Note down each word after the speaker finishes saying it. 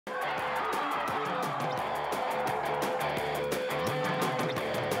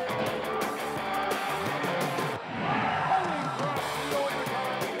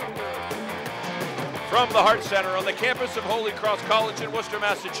From the Hart Center on the campus of Holy Cross College in Worcester,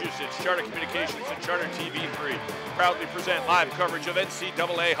 Massachusetts, Charter Communications and Charter TV3 proudly present live coverage of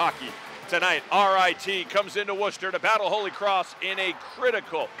NCAA hockey. Tonight, RIT comes into Worcester to battle Holy Cross in a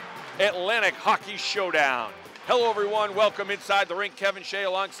critical Atlantic hockey showdown. Hello, everyone. Welcome inside the rink. Kevin Shea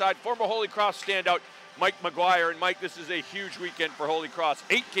alongside former Holy Cross standout Mike McGuire. And Mike, this is a huge weekend for Holy Cross.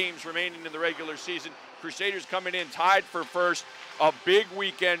 8 games remaining in the regular season. Crusaders coming in tied for first. A big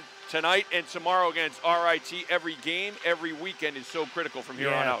weekend tonight and tomorrow against RIT. Every game, every weekend is so critical from here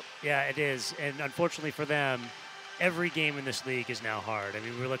on out. Yeah, it is. And unfortunately for them, every game in this league is now hard. I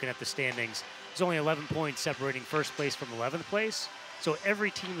mean, we're looking at the standings. There's only 11 points separating first place from 11th place. So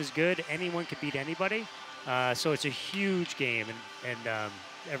every team is good. Anyone could beat anybody. So it's a huge game, and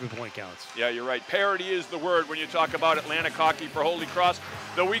every point counts. Yeah, you're right. Parity is the word when you talk about Atlantic hockey for Holy Cross.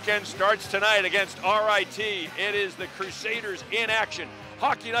 The weekend starts tonight against RIT. It is the Crusaders in action.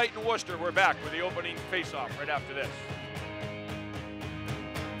 Hockey night in Worcester. We're back with the opening face-off right after this.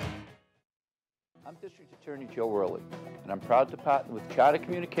 I'm District Attorney Joe Worley, and I'm proud to partner with Charter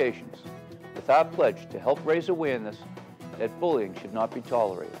Communications with our pledge to help raise awareness that bullying should not be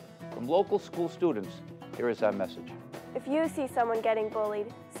tolerated. From local school students, here is our message. If you see someone getting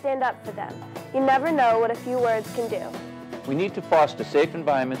bullied, stand up for them. You never know what a few words can do. We need to foster safe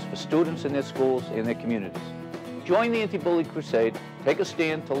environments for students in their schools and their communities. Join the anti-bully crusade. Take a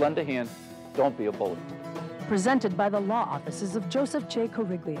stand to lend a hand. Don't be a bully. Presented by the law offices of Joseph J.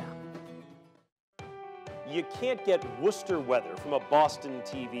 Coriglia. You can't get Worcester weather from a Boston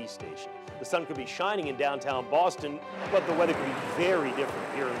TV station. The sun could be shining in downtown Boston, but the weather could be very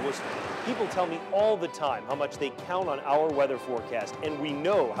different here in Worcester. People tell me all the time how much they count on our weather forecast, and we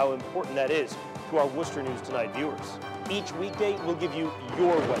know how important that is to our Worcester News Tonight viewers. Each weekday, we'll give you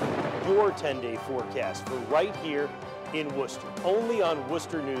your weather, your 10-day forecast for right here in Worcester, only on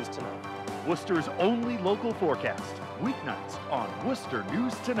Worcester News Tonight. Worcester's only local forecast, weeknights on Worcester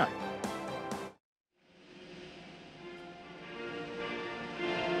News Tonight.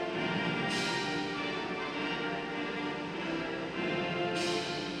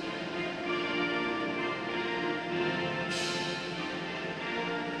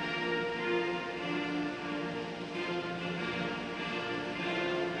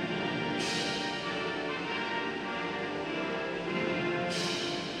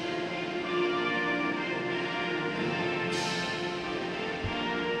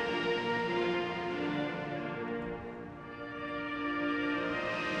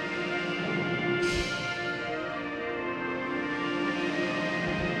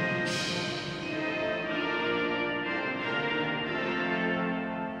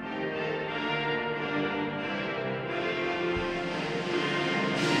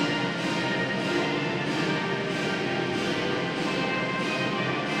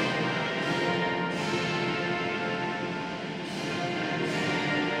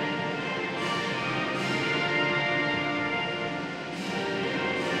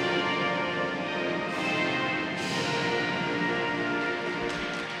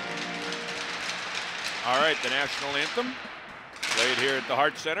 All right, the national anthem played here at the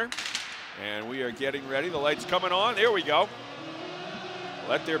Hart Center, and we are getting ready. The light's coming on. There we go.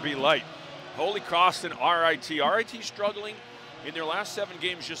 Let there be light. Holy Cross and RIT. RIT struggling in their last 7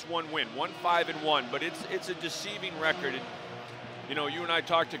 games, just 1 win, 1-5-1, but it's a deceiving record. And, you know, you and I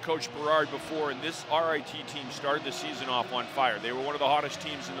talked to Coach Berard before, and this RIT team started the season off on fire. They were one of the hottest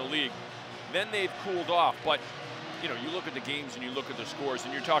teams in the league. Then they've cooled off, but you know, you look at the games and you look at the scores,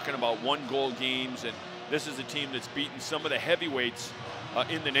 and you're talking about 1-goal games, and this is a team that's beaten some of the heavyweights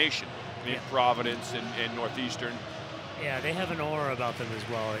in the nation, in Providence and Northeastern. Yeah, they have an aura about them as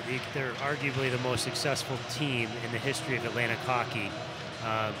well. They're arguably the most successful team in the history of Atlantic hockey.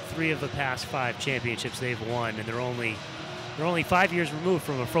 3 of the past 5 championships they've won, and they're only 5 years removed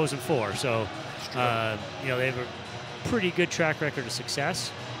from a Frozen Four. So, you know, they have a pretty good track record of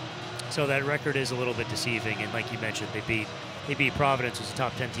success. So that record is a little bit deceiving, and like you mentioned, they beat Providence, who's a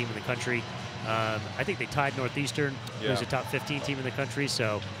top 10 team in the country. I think they tied Northeastern, who's a top 15 team in the country.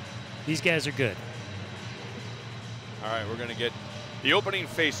 So these guys are good. All right, we're going to get the opening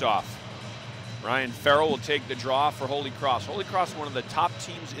face-off. Ryan Farrell will take the draw for Holy Cross. Holy Cross, one of the top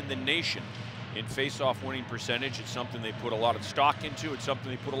teams in the nation in face-off winning percentage. It's something they put a lot of stock into. It's something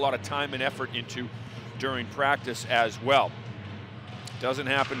they put a lot of time and effort into during practice as well. Doesn't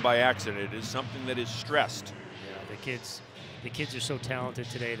happen by accident. It is something that is stressed. Yeah, the kids are so talented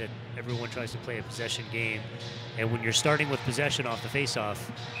today that everyone tries to play a possession game, and when you're starting with possession off the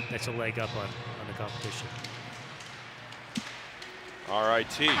face-off, that's a leg up on the competition.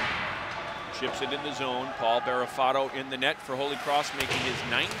 RIT Chips it in the zone. Paul Barafato in the net for Holy Cross, making his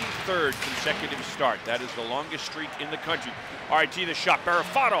 93rd consecutive start. That is the longest streak in the country. RIT the shot.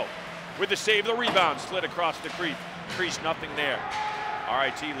 Barafato with the save, the rebound, slid across the crease, nothing there.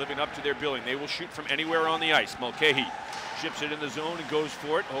 RIT living up to their billing. They will shoot from anywhere on the ice. Mulcahy chips it in the zone and goes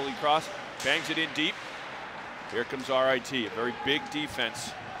for it. Holy Cross bangs it in deep. Here comes RIT, a very big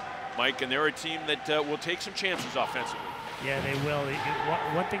defense, Mike, and they're a team that will take some chances offensively. Yeah, they will.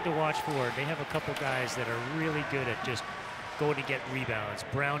 One thing to watch for, they have a couple guys that are really good at just going to get rebounds.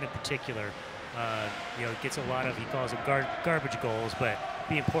 Brown in particular, gets a lot of, he calls them garbage goals, but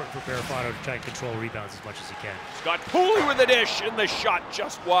be important for Barafato to try and control rebounds as much as he can. Scott Pooley with the dish, and the shot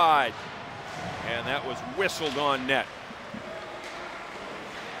just wide. And that was whistled on net.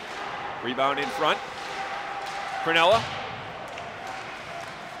 Rebound in front. Crinella.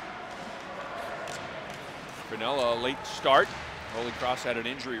 Crinella, a late start. Holy Cross had an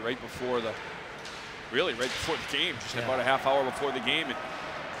injury right before the game, just about a half hour before the game. And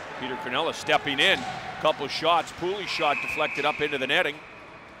Peter Crinella stepping in, couple shots. Pooley shot deflected up into the netting.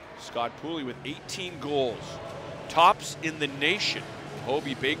 Scott Pooley with 18 goals. Tops in the nation.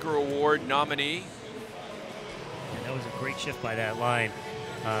 Hobie Baker Award nominee. And that was a great shift by that line.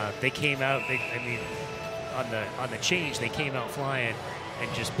 They came out, on the change, they came out flying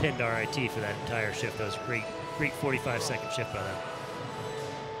and just pinned RIT for that entire shift. That was a great 45-second shift by them.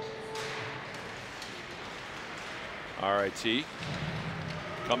 RIT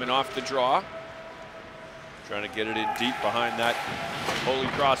coming off the draw. Trying to get it in deep behind that Holy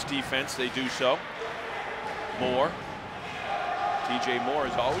Cross defense. They do so. Moore. TJ Moore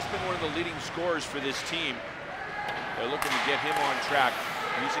has always been one of the leading scorers for this team. They're looking to get him on track.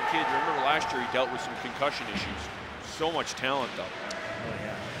 He's a kid, remember last year he dealt with some concussion issues. So much talent though. Oh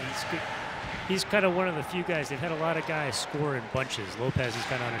yeah, he's good. He's kind of one of the few guys, they've had a lot of guys score in bunches. Lopez is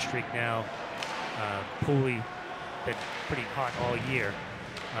kind of on a streak now. Pooley been pretty hot all year.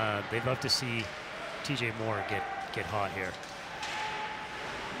 They'd love to see TJ Moore get hot here.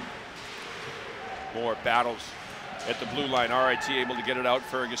 Moore battles at the blue line. RIT able to get it out.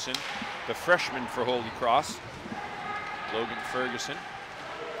 Ferguson, the freshman for Holy Cross. Logan Ferguson,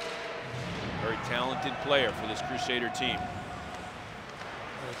 very talented player for this Crusader team.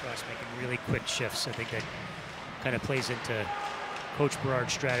 Holy Cross making really quick shifts. I think that kind of plays into Coach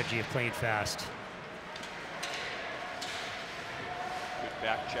Berard's strategy of playing fast. Good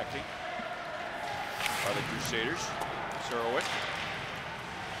back checking by the Crusaders. Surowit.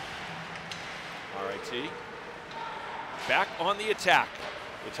 RIT back on the attack.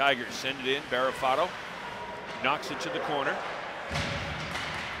 The Tigers send it in. Barafato knocks it to the corner.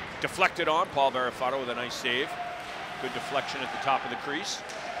 Deflected on. Paul Barafato with a nice save. Good deflection at the top of the crease.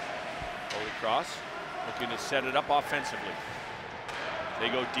 Holy Cross looking to set it up offensively. They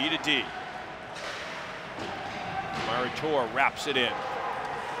go D to D. Maritor wraps it in.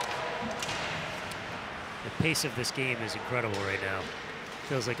 The pace of this game is incredible right now.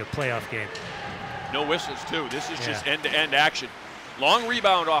 Feels like a playoff game. No whistles too. This is just end-to-end action. Long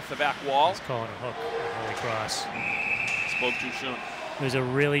rebound off the back wall. He's calling a hook on Holy Cross. Spoke too soon. It was a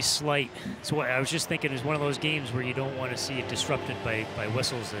really slight. So I was just thinking, it's one of those games where you don't want to see it disrupted by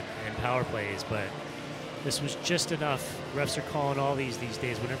whistles and power plays, but this was just enough. Refs are calling all these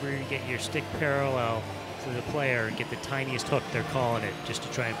days. Whenever you get your stick parallel to the player and get the tiniest hook, they're calling it just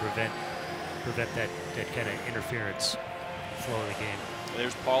to try and prevent that kind of interference flow of the game.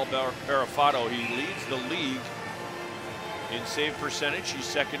 There's Paul Barafato. He leads the league in save percentage. He's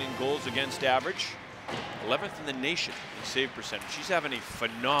second in goals against average. 11th in the nation in save percentage. He's having a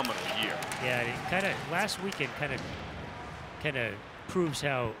phenomenal year. Yeah, it kind of last weekend kind of proves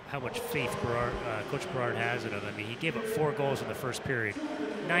how much faith Coach Berard has in him. I mean, he gave up 4 goals in the first period.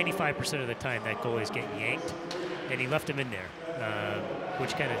 95% of the time, that goal is getting yanked, and he left him in there,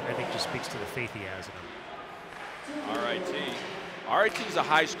 which kind of I think just speaks to the faith he has in him. RIT is a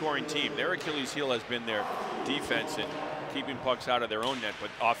high-scoring team. Their Achilles heel has been their defense and keeping pucks out of their own net, but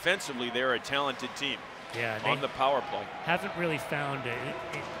offensively, they're a talented team. Yeah, on the power play. Haven't really found it.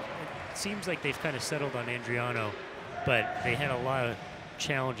 It seems like they've kind of settled on Andriano, but they had a lot of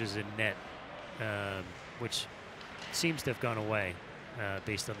challenges in net, which seems to have gone away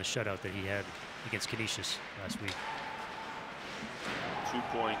based on the shutout that he had against Canisius last week.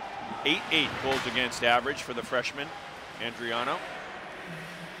 2.88 goals against average for the freshman, Andriano.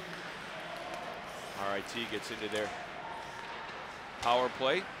 RIT gets into their power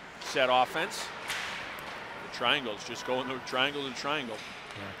play, set offense. The triangles just going to triangle to triangle.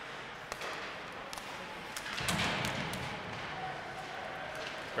 Yeah.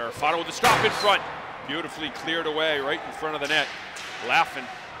 Barafato with the stop in front. Beautifully cleared away right in front of the net. Laughing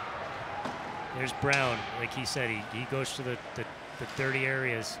There's Brown, like he said, he goes to the dirty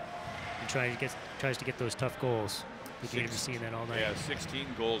areas and tries to get those tough goals. You're going to be seeing that all night. Yeah, 16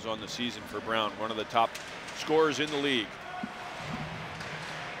 goals on the season for Brown, one of the top scorers in the league.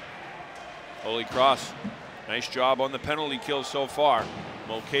 Holy Cross, nice job on the penalty kill so far.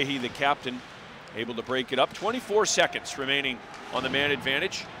 Mulcahy, the captain, able to break it up. 24 seconds remaining on the man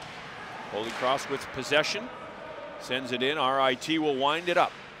advantage. Holy Cross with possession, sends it in. RIT will wind it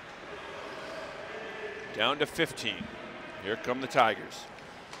up. Down to 15. Here come the Tigers.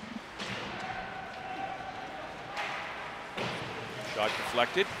 Shot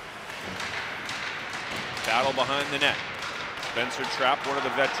deflected. Battle behind the net. Spencer Trapp, one of the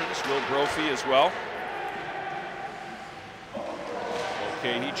veterans. Will Brophy as well.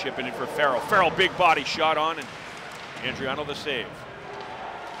 Okay, he chipping in for Farrell. Farrell, big body shot on, and Andriano the save.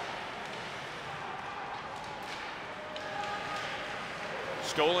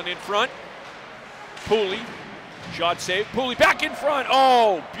 Stolen in front. Pooley, shot saved. Pooley back in front.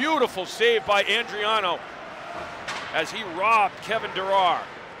 Oh, beautiful save by Andriano as he robbed Kevin Durar.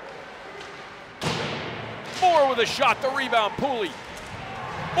 Moore with a shot, the rebound, Pooley.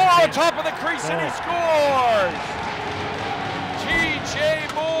 Moore on top of the crease, and he scores! T.J.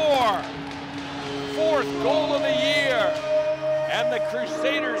 Moore, 4th goal of the year. And the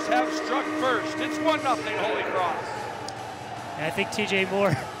Crusaders have struck first. It's 1-0 Holy Cross. And I think T.J.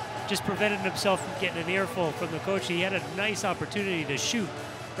 Moore just prevented himself from getting an earful from the coach. He had a nice opportunity to shoot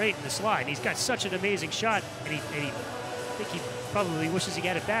right in the slot. He's got such an amazing shot, and I think he probably wishes he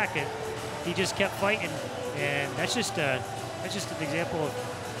got it back, and he just kept fighting. And that's just an example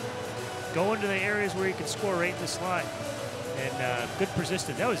of going to the areas where you can score right in the slot, and good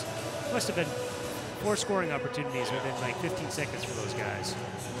persistence. Must have been 4 scoring opportunities within like 15 seconds for those guys.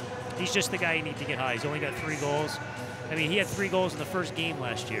 He's just the guy you need to get high. He's only got 3 goals. I mean, he had 3 goals in the first game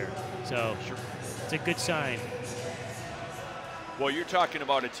last year, so it's a good sign. Well, you're talking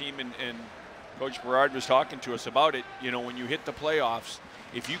about a team, and Coach Berard was talking to us about it. You know, when you hit the playoffs,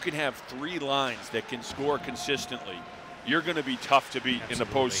 if you can have 3 lines that can score consistently, you're going to be tough to beat in the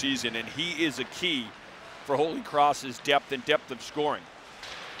postseason, and he is a key for Holy Cross's depth and depth of scoring.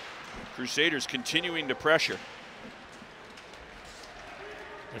 Crusaders continuing to pressure.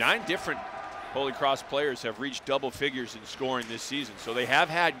 9 different Holy Cross players have reached double figures in scoring this season, so they have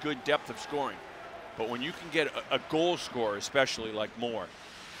had good depth of scoring. But when you can get a goal scorer, especially like Moore,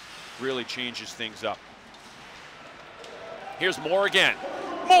 really changes things up. Here's Moore again.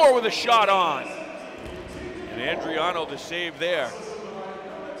 Moore with a shot on. And Andriano the save there.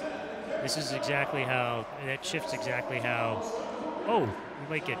 This is exactly how, that shifts exactly how, oh, we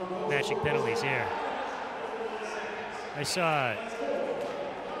might get matching penalties here. I saw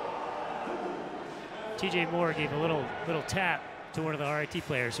T.J. Moore gave a little tap to one of the RIT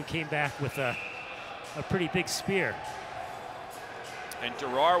players who came back with a pretty big spear. And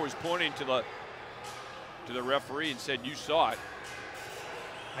Durar was pointing to the referee and said, "You saw it."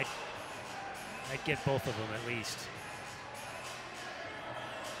 I'd get both of them at least.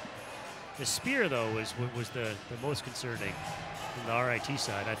 The spear, though, was the most concerning from the RIT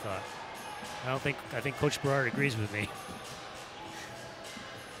side, I thought. I think Coach Berard agrees with me.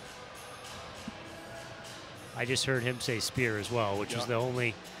 I just heard him say spear as well, which is the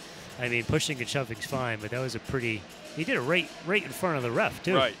only, I mean, pushing and shoving's fine, but that was a pretty, he did it right in front of the ref,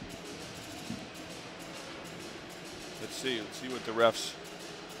 too. Right. Let's see what the refs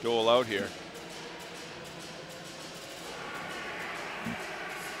dole out here.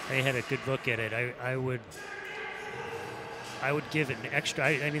 They had a good look at it. I would give it an extra.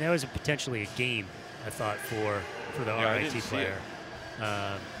 I mean, that was potentially a game, I thought, for the RIT player.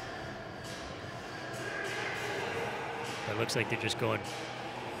 It looks like they're just going.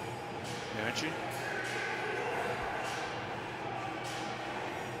 Matching.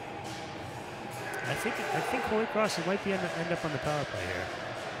 I think Holy Cross might be end up on the power play here.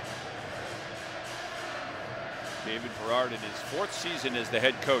 David Berard in his 4th season as the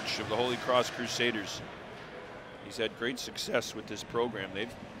head coach of the Holy Cross Crusaders. He's had great success with this program.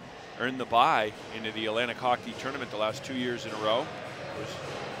 They've earned the bye into the Atlantic Hockey Tournament the last 2 years in a row.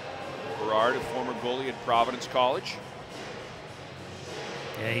 Berard, a former goalie at Providence College.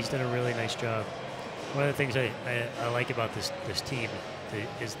 Yeah, he's done a really nice job. One of the things I like about this team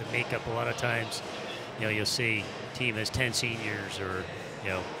is the makeup. A lot of times, you know, you'll see a team has 10 seniors or,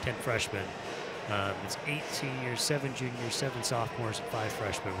 10 freshmen. It's 8 seniors, 7 juniors, 7 sophomores, and 5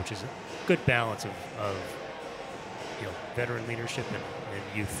 freshmen, which is a good balance of veteran leadership and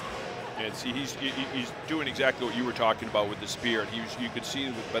youth. And see, he's doing exactly what you were talking about with the spear. And you could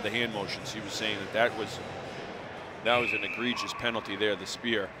see by the hand motions, he was saying that was That was an egregious penalty there, the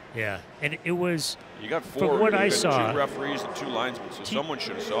spear. Yeah, and it was. You got From what I saw, 2 referees and 2 linesmen, so someone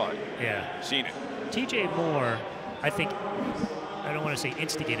should have saw it. Yeah. Seen it. TJ Moore, I think, I don't want to say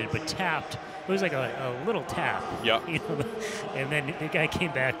instigated, but tapped. It was like a little tap. Yeah. You know, and then the guy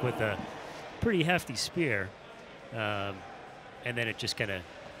came back with a pretty hefty spear. And then it just kind of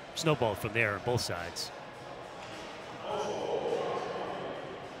snowballed from there on both sides.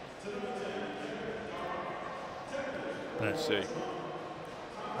 But Let's see.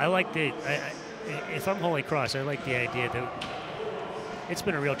 I like if I'm Holy Cross, I like the idea that it's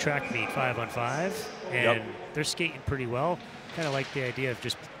been a real track meet 5-on-5, and they're skating pretty well. Kind of like the idea of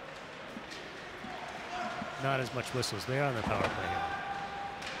just not as much whistles. They are on the power play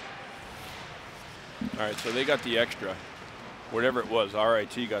here. All right, so they got the extra. Whatever it was,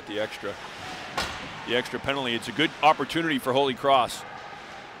 RIT got the extra. The extra penalty. It's a good opportunity for Holy Cross.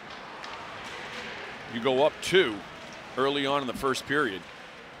 You go up 2 early on in the first period.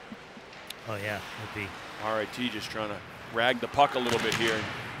 Oh yeah, would be. RIT just trying to rag the puck a little bit here and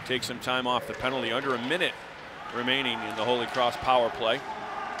take some time off the penalty. Under a minute remaining in the Holy Cross power play.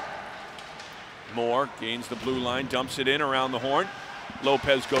 Moore gains the blue line, dumps it in around the horn.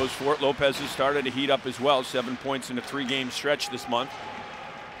 Lopez goes for it. Lopez has started to heat up as well. 7 points in a 3-game stretch this month,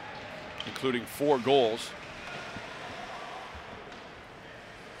 including 4 goals.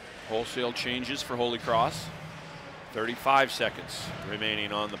 Wholesale changes for Holy Cross. 35 seconds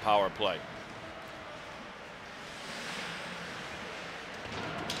remaining on the power play.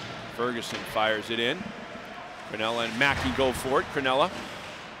 Ferguson fires it in. Cronella and Mackey go for it. Cronella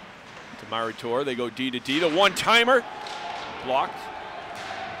to Maritor. They go D to D. The one-timer blocked.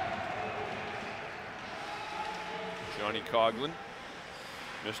 Johnny Coughlin,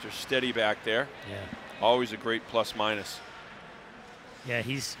 Mr. Steady back there. Yeah. Always a great plus-minus. Yeah,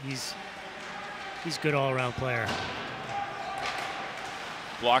 he's good all-around player.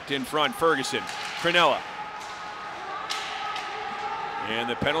 Blocked in front, Ferguson, Cronella. And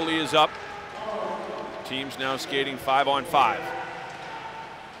the penalty is up. Team's now skating 5-on-5.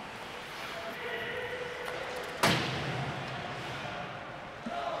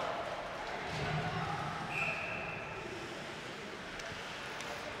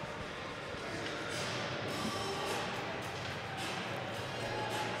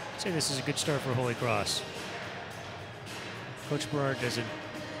 I'd say this is a good start for Holy Cross. Coach Berard doesn't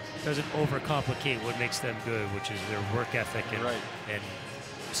overcomplicate what makes them good, which is their work ethic and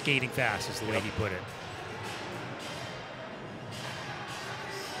skating fast is the way he put it.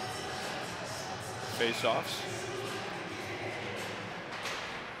 Face-offs.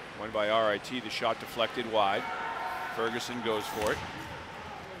 Won by RIT, the shot deflected wide. Ferguson goes for it.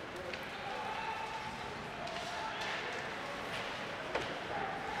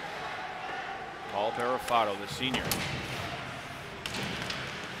 Paul Parafato, the senior,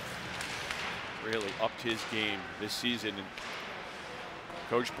 really upped his game this season. And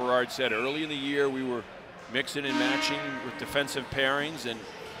Coach Berard said early in the year we were mixing and matching with defensive pairings, and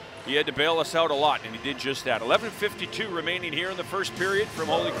he had to bail us out a lot, and he did just that. 11:52 remaining here in the first period from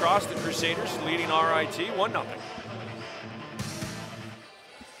Holy Cross. The Crusaders leading RIT 1-0.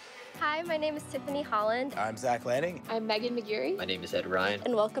 Hi, my name is Tiffany Holland. I'm Zach Lanning. I'm Megan McGeary. My name is Ed Ryan.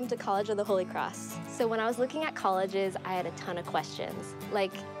 And welcome to College of the Holy Cross. So when I was looking at colleges, I had a ton of questions.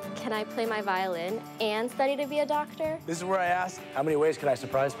 Like, can I play my violin and study to be a doctor? This is where I ask, how many ways can I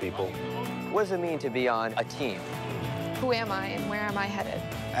surprise people? What does it mean to be on a team? Who am I and where am I headed?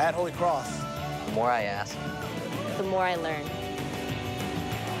 At Holy Cross. The more I ask, The more I learn.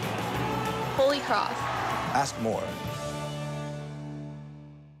 Holy Cross. Ask more.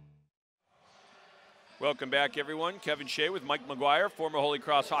 Welcome back, everyone. Kevin Shea with Mike McGuire, former Holy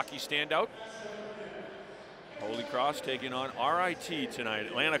Cross hockey standout. Holy Cross taking on RIT tonight.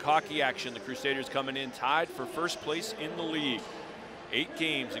 Atlantic hockey action. The Crusaders coming in tied for first place in the league. 8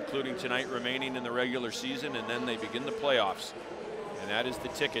 games, including tonight, remaining in the regular season, and then they begin the playoffs. And that is the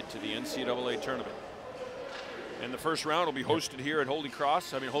ticket to the NCAA tournament. And the first round will be hosted here at Holy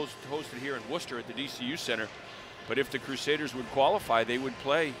Cross. Hosted here in Worcester at the DCU Center. But if the Crusaders would qualify, they would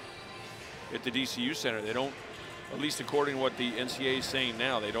play at the DCU Center. They don't, at least according to what the NCAA is saying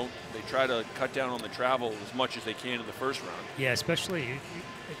now, they try to cut down on the travel as much as they can in the first round. Yeah, especially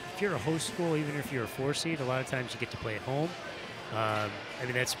if you're a host school, even if you're a 4 seed, a lot of times you get to play at home.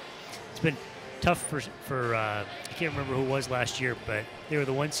 It's been tough for I can't remember who it was last year, but they were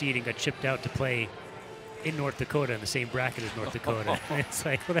the 1 seed and got shipped out to play in North Dakota in the same bracket as North Dakota. It's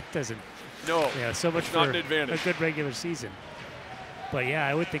like, well, that doesn't. No. Yeah, so much it's for not an advantage. A good regular season. But yeah,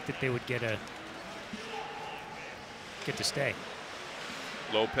 I would think that they would get to stay.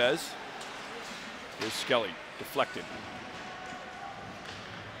 Lopez is Skelly. deflected.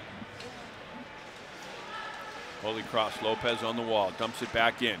 Holy Cross, Lopez on the wall, dumps it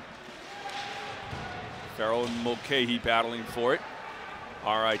back in. Farrell and Mulcahy battling for it.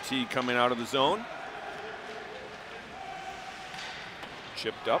 RIT coming out of the zone.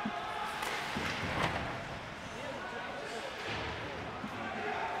 Chipped up.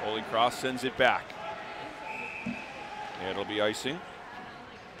 Holy Cross sends it back. It'll be icing.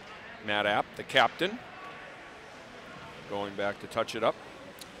 Matt App, the captain, going back to touch it up.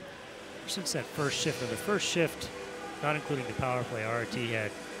 Since that first shift, and the first shift, not including the power play, RIT had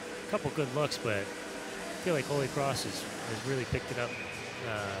a couple good looks, but I feel like Holy Cross has really picked it up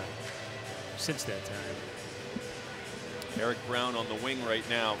since that time. Eric Brown on the wing right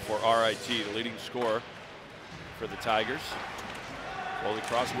now for RIT, the leading scorer for the Tigers. Holy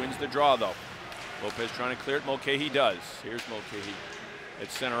Cross wins the draw, though. Lopez trying to clear it. Mulcahy does. Here's Mulcahy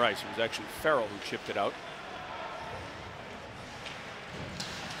at center ice. It was actually Farrell who chipped it out.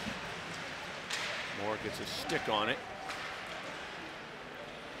 Moore gets a stick on it.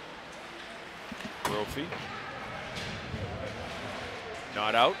 Brophy.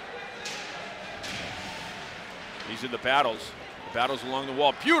 Not out. These are the battles. The battles along the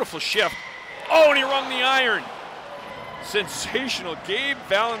wall. Beautiful shift. Oh, and he rung the iron. Sensational. Gabe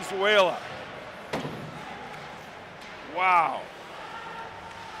Valenzuela. Wow.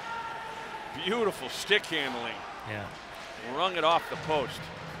 Beautiful stick handling. Yeah. Rung it off the post.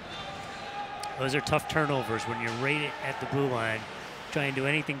 Those are tough turnovers when you're right at the blue line, trying to do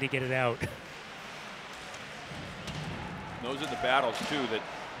anything to get it out. Those are the battles, too, that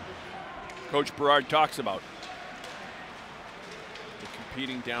Coach Berard talks about. The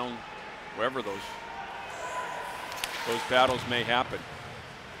competing down wherever those battles may happen.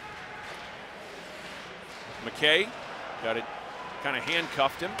 McKay got it, kind of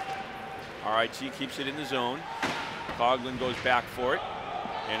handcuffed him. RIT keeps it in the zone. Coughlin goes back for it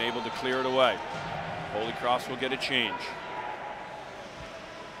and able to clear it away. Holy Cross will get a change.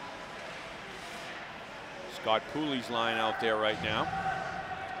 Scott Pooley's line out there right now.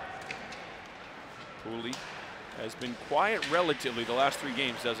 Pooley has been quiet relatively the last 3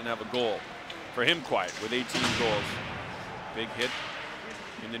 games, doesn't have a goal. For him, quiet with 18 goals. Big hit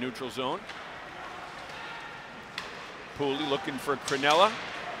in the neutral zone. Pooley looking for Crinella.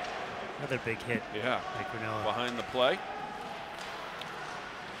 Another big hit. Yeah, by Crinella. Behind the play.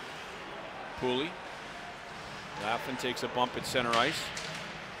 Pooley. Laughlin takes a bump at center ice.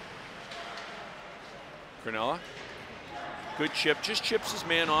 Crinella. Good chip. Just chips his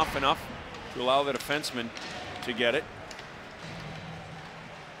man off enough to allow the defenseman to get it.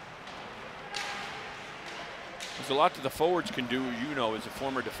 There's a lot that the forwards can do, you know, as a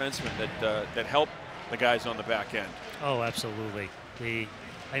former defenseman, that help the guys on the back end. Oh, absolutely. I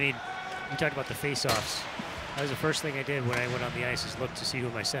mean, we talked about the face-offs. That was the first thing I did when I went on the ice, is look to see who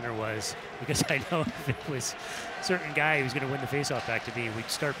my center was, because I know if it was a certain guy who was going to win the face-off back to me, we'd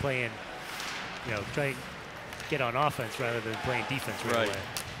start playing, you know, try and get on offense rather than playing defense right away.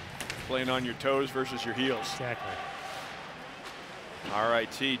 Playing on your toes versus your heels. Exactly.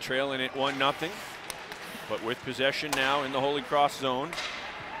 RIT trailing it 1-0, but with possession now in the Holy Cross zone.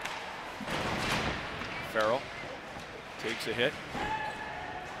 Farrell takes a hit.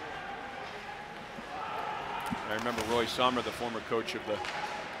 I remember Roy Sommer, the former coach of the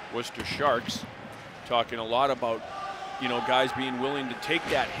Worcester Sharks, talking a lot about, you know, guys being willing to take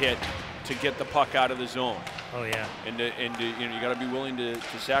that hit to get the puck out of the zone. Oh yeah. And you know, you got to be willing to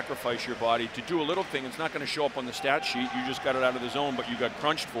sacrifice your body to do a little thing. It's not going to show up on the stat sheet. You just got it out of the zone, but you got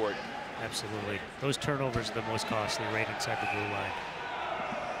crunched for it. Absolutely. Those turnovers are the most costly right inside the blue line.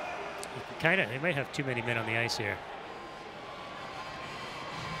 They might have too many men on the ice here.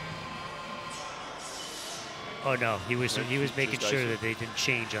 Oh no, he was making sure that they didn't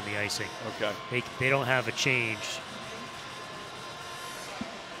change on the icing. Okay. They don't have a change.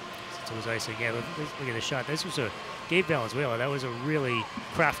 Since it was icing. Yeah, look at the shot. This was a Gabe Valenzuela. That was a really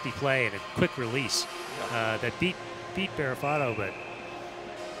crafty play and a quick release that beat Barafato, but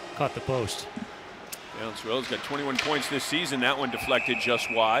caught the post. Valenzuela's got 21 points this season. That one deflected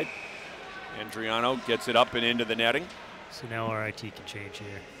just wide. Andriano gets it up and into the netting. So now RIT can change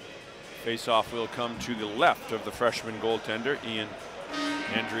here. Face-off will come to the left of the freshman goaltender, Ian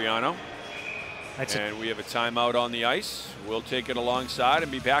Andriano. And we have a timeout on the ice. We'll take it alongside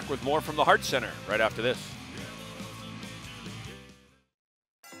and be back with more from the Hart Center right after this.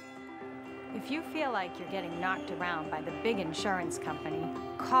 If you feel like you're getting knocked around by the big insurance company,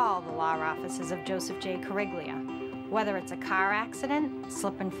 call the law offices of Joseph J. Cariglia. Whether it's a car accident,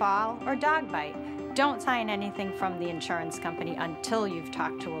 slip and fall, or dog bite, don't sign anything from the insurance company until you've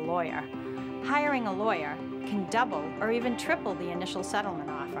talked to a lawyer. Hiring a lawyer can double or even triple the initial settlement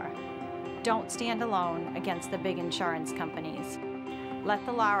offer. Don't stand alone against the big insurance companies. Let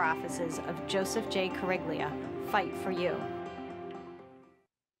the law offices of Joseph J. Coriglia fight for you.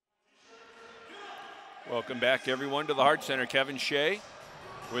 Welcome back, everyone, to the Hart Center. Kevin Shea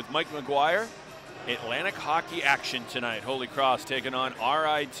with Mike McGuire. Atlantic hockey action tonight. Holy Cross taking on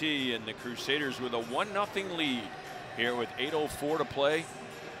RIT, and the Crusaders with a 1-0 lead here with 8:04 to play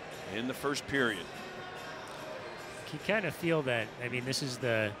in the first period. You kind of feel that, I mean,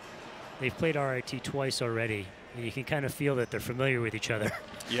 they've played RIT twice already, and you can kind of feel that they're familiar with each other.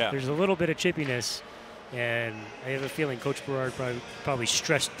 Yeah. There's a little bit of chippiness, and I have a feeling Coach Berard probably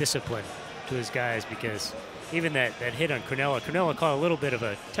stressed discipline to his guys, because even that hit on Cornella caught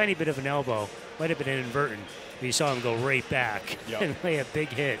a tiny bit of an elbow, might have been inadvertent, but you saw him go right back and lay a big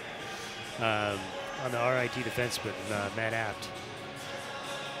hit on the RIT defenseman, Matt Apt.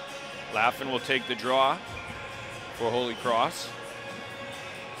 Laffin will take the draw for Holy Cross.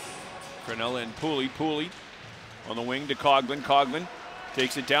 Cornella and Pooley on the wing to Coughlin. Coughlin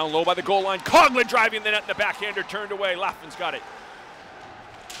takes it down low by the goal line. Coughlin driving the net, and the backhander turned away. Laffin's got it.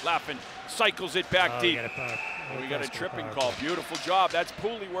 Laffin cycles it back deep. We got a tripping call. Beautiful job. That's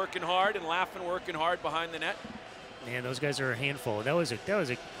Pooley working hard and Laffin working hard behind the net. Man, those guys are a handful. That was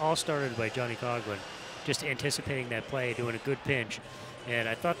all started by Johnny Coughlin, just anticipating that play, doing a good pinch. And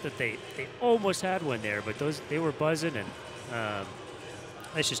I thought that they almost had one there, but they were buzzing, and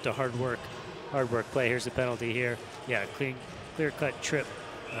that's just a hard work play. Here's the penalty here. Yeah, clear cut trip,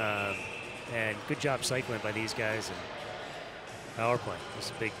 and good job cycling by these guys. And power play.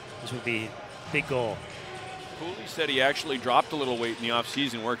 This would be a big goal. Pooley said he actually dropped a little weight in the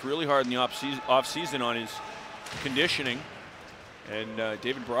offseason, worked really hard in the offseason on his conditioning. And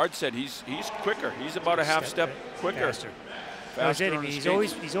David Berard said he's quicker. He's about a half step quicker. Faster on he's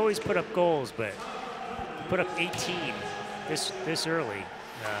always put up goals, but he put up 18 this early.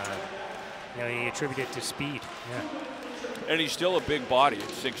 You attribute it to speed. Yeah. And he's still a big body at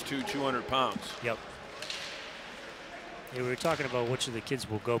 6'2", 200 pounds. Yep. Yeah, we were talking about which of the kids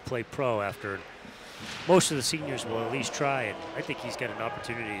will go play pro after. Most of the seniors will at least try, and I think he's got an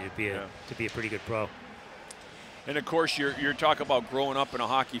opportunity to be a pretty good pro. And of course, you're talking about growing up in a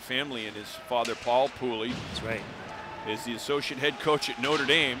hockey family, and his father, Paul Pooley, that's right, is the associate head coach at Notre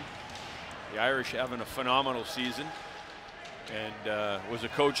Dame. The Irish having a phenomenal season, and was a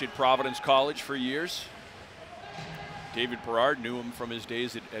coach at Providence College for years. David Berard knew him from his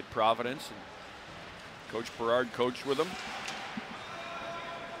days at Providence, and Coach Berard coached with him.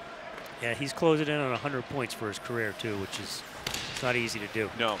 Yeah, he's closing in on 100 points for his career too, which is not easy to do.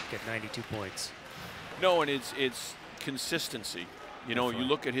 No, get 92 points. No, and it's consistency. You know, you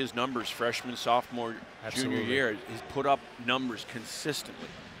look at his numbers, freshman, sophomore, junior year, he's put up numbers consistently.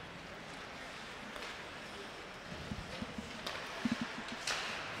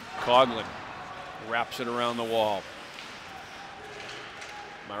 Coughlin wraps it around the wall.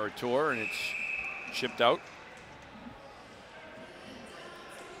 Marator, and it's chipped out.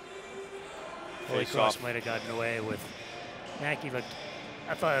 Holy Cross might have gotten away with. Mackey looked,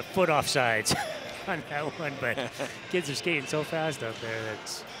 I thought, a foot offsides on that one, but kids are skating so fast out there that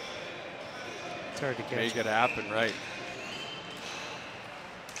it's hard to catch. Make it happen, right.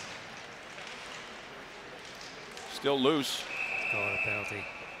 Still loose. Call it a penalty.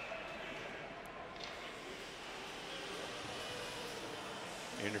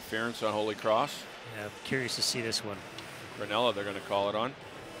 Interference on Holy Cross. Yeah, I'm curious to see this one. Cornella, they're going to call it on.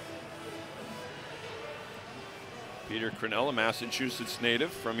 Peter Cornella, Massachusetts native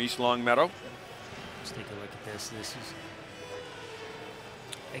from East Longmeadow. Let's take a look at this. This is,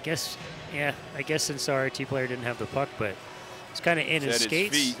 I guess since the RIT player didn't have the puck, but it's kind of in his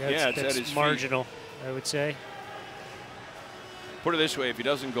skates. That's marginal, I would say. Put it this way, if he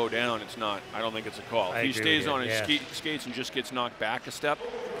doesn't go down, it's not. I don't think it's a call. If he stays on his skates and just gets knocked back a step,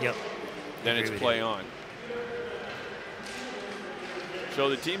 then it's play on. So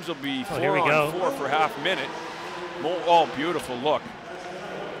the teams will be 4-on-4 for half a minute. Oh, beautiful look.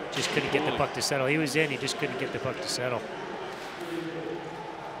 Just couldn't get the puck to settle. He was in, he just couldn't get the puck to settle.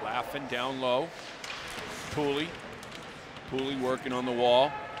 Laffin down low. Pooley working on the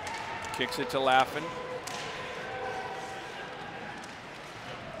wall. Kicks it to Laffin.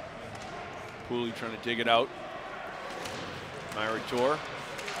 Pooley trying to dig it out. Marator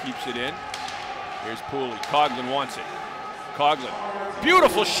keeps it in. Here's Pooley. Coughlin wants it. Coughlin.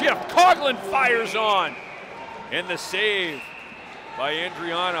 Beautiful shift. Coughlin fires on. And the save by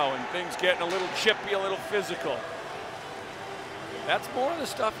Andriano, and things getting a little chippy, a little physical. That's more of the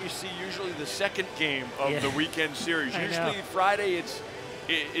stuff you see usually the second game of the weekend series. Usually Friday it's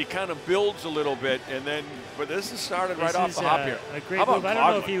it kind of builds a little bit, and then, but this is started right This off is, the hop here. A great How about move. I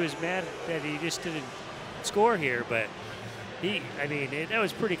don't know if Coughlin? he was mad that he just didn't score here, but I mean, that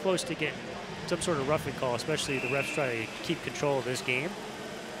was pretty close to getting some sort of roughing call, especially the refs try to keep control of this game,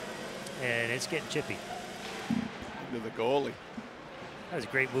 and it's getting chippy. To the goalie. That was a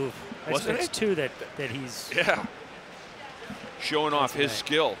great move. Wasn't That's it? two that he's showing off his tonight.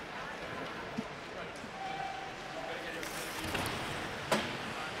 skill.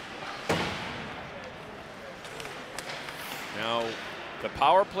 Now, the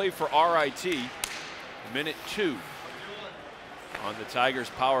power play for RIT, minute 2 on the Tigers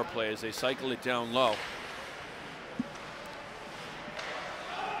power play as they cycle it down low.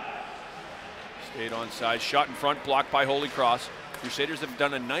 Stayed onside, shot in front, blocked by Holy Cross. Crusaders have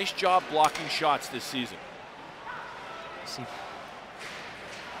done a nice job blocking shots this season.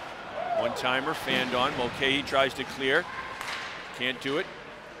 One-timer, fanned on. Mulcahy tries to clear. Can't do it.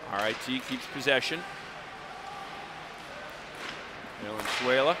 RIT keeps possession.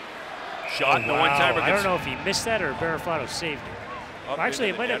 Valenzuela. Shot, the one-timer. I don't know if he missed that or Barafato saved it. Actually,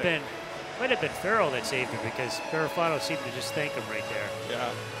 it might have been Farrell that saved it because Barafato seemed to just thank him right there. Yeah.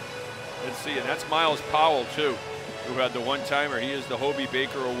 Let's see, and that's Miles Powell, too, who had the one-timer. He is the Hobie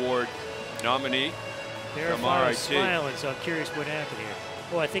Baker Award nominee from RIT. Smiling, so I'm curious what happened here.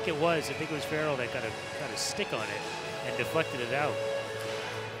 Oh, I think it was Farrell that got a stick on it and deflected it out.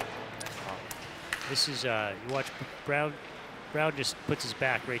 This is, you watch Brown just puts his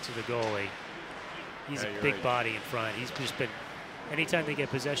back right to the goalie. He's a big body in front. He's just been, anytime they get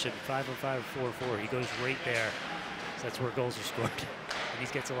possession, 5-on-5 or 4-4, he goes right there. So that's where goals are scored. And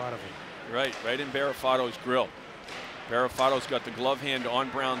he gets a lot of them. Right in Barafato's grill. Barafato's got the glove hand on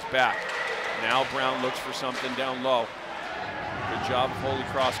Brown's back. Now Brown looks for something down low. Good job of Holy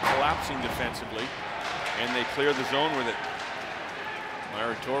Cross collapsing defensively, and they clear the zone with it.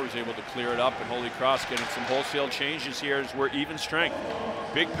 Myra Torr was able to clear it up, and Holy Cross getting some wholesale changes here as we're even strength.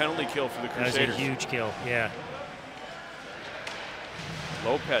 Big penalty kill for the Crusaders. That was a huge kill, yeah.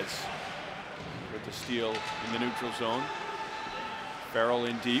 Lopez with the steal in the neutral zone. Farrell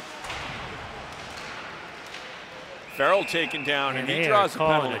in deep. Farrell taken down, and he draws a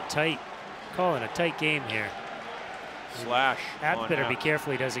penalty. Calling a tight game here. Slash. App better be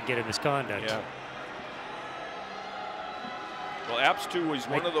careful he doesn't get a misconduct. Yeah. Well, Apps too was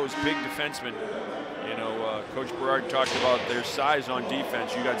one of those big defensemen. You know, Coach Berard talked about their size on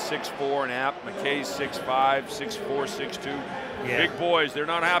defense. You got 6'4" in App, McKay's 6'5", 6'4", 6'2". Yeah. Big boys. They're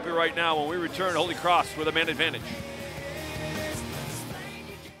not happy right now. When we return, Holy Cross with a man advantage.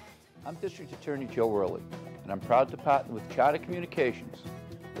 I'm District Attorney Joe Worley, and I'm proud to partner with Charter Communications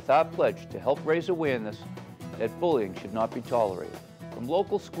with our pledge to help raise awareness that bullying should not be tolerated. From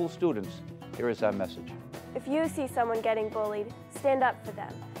local school students, here is our message. If you see someone getting bullied, stand up for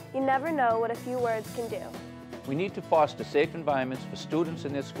them. You never know what a few words can do. We need to foster safe environments for students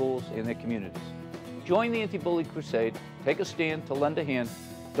in their schools and their communities. Join the anti-bully crusade, take a stand to lend a hand,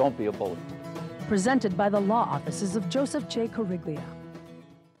 don't be a bully. Presented by the law offices of Joseph J. Coriglia.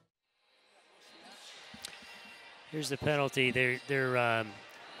 Here's the penalty.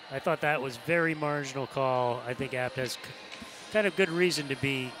 I thought that was very marginal call. I think Apt has kind of good reason to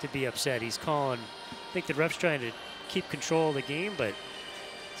be upset. He's calling. I think the ref's trying to keep control of the game, but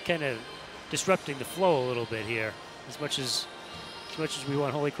it's kind of disrupting the flow a little bit here. As much as we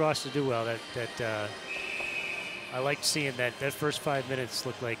want Holy Cross to do well, I liked seeing that first 5 minutes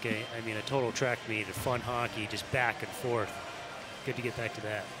looked like a total track meet, a fun hockey, just back and forth. Good to get back to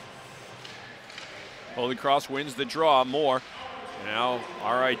that. Holy Cross wins the draw. More. Now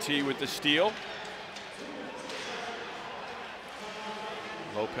RIT with the steal.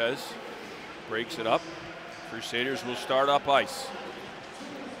 Lopez breaks it up. Crusaders will start up ice.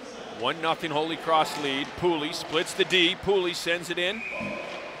 1-0 Holy Cross lead. Pooley splits the D. Pooley sends it in.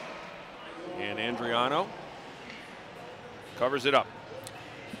 And Andriano covers it up.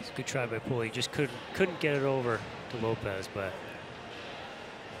 It's a good try by Pooley. Just couldn't get it over to Lopez, but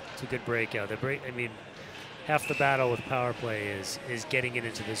it's a good breakout. Half the battle with power play is getting it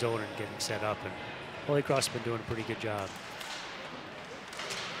into the zone and getting set up, and Holy Cross has been doing a pretty good job.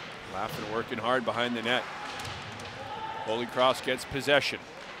 Laughing, working hard behind the net. Holy Cross gets possession.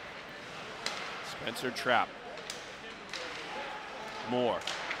 Spencer Trapp. Moore.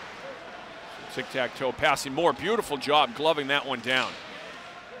 Tic-tac-toe passing. Moore, beautiful job gloving that one down.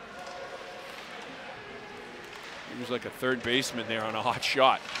 He was like a third baseman there on a hot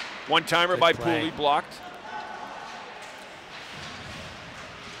shot. One-timer by Pooley, blocked.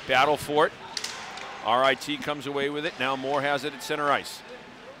 Battle for it. RIT comes away with it. Now Moore has it at center ice.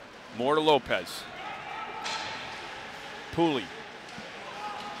 Moore to Lopez. Pooley.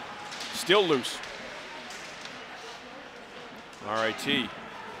 Still loose. RIT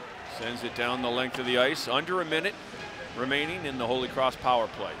sends it down the length of the ice. Under a minute remaining in the Holy Cross power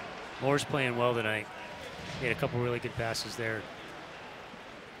play. Moore's playing well tonight. He had a couple really good passes there.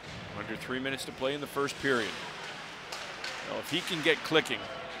 Under 3 minutes to play in the first period. Well, if he can get clicking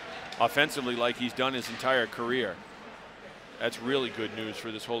offensively like he's done his entire career, that's really good news for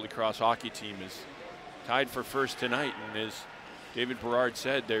this Holy Cross hockey team. Is tied for first tonight, and as David Berard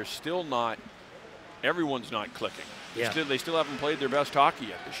said, they're still not, everyone's not clicking. Yeah. They still haven't played their best hockey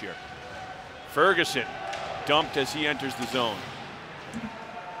yet this year. Ferguson dumped as he enters the zone.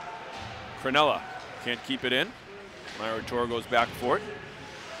 Cronella can't keep it in. Myra Tor goes back for it.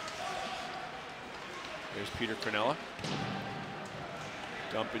 There's Peter Cronella.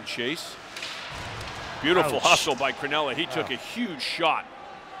 Dump and chase. Beautiful Ouch. hustle by Cronella. He took a huge shot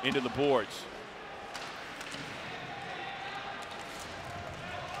into the boards.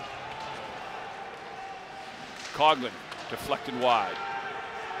 Coughlin deflected wide.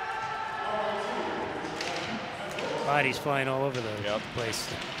 Body's flying all over the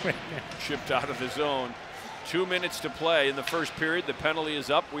place. Chipped out of the zone. 2 minutes to play in the first period. The penalty is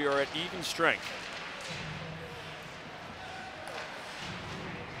up. We are at even strength.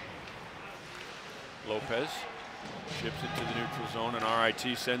 Lopez ships it to the neutral zone, and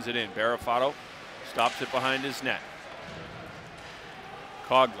RIT sends it in. Barafato stops it behind his net.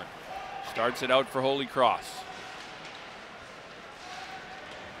 Coughlin starts it out for Holy Cross.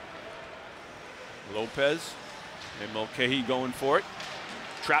 Lopez and Mulcahy going for it.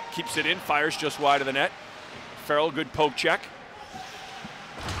 Trapp keeps it in, fires just wide of the net. Farrell, good poke check.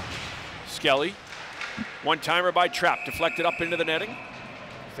 Skelly, one-timer by Trapp, deflected up into the netting.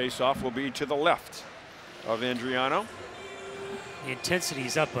 Face-off will be to the left of Andriano. The intensity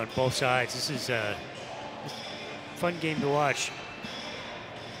is up on both sides. This is a fun game to watch.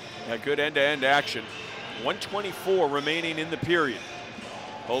 Yeah, good end-to-end action. 1:24 remaining in the period.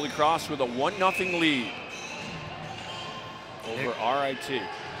 Holy Cross with a 1-0 lead over RIT.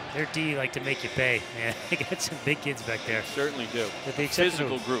 Their D like to make you pay. Man, they got some big kids back there. Certainly do.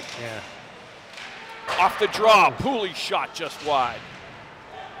 Physical group. Yeah. Off the draw, Pooley shot just wide.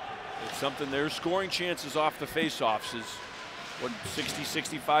 It's something, their scoring chances off the face-offs is, what,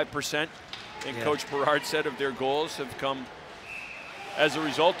 60-65%? And Yeah. Coach Berard said of their goals have come as a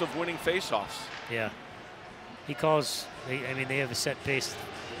result of winning face-offs. Yeah. He calls, I mean, they have a set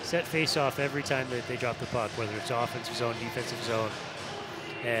face-off every time that they drop the puck, whether it's offensive zone, defensive zone.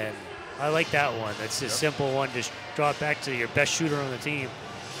 And I like that one. That's a simple one. Just draw it back to your best shooter on the team.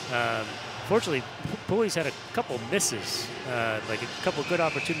 Fortunately, Pooley's had a couple misses, like a couple good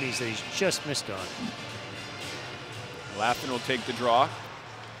opportunities that he's just missed on. Laffin will take the draw.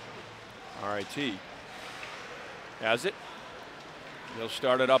 RIT has it. They'll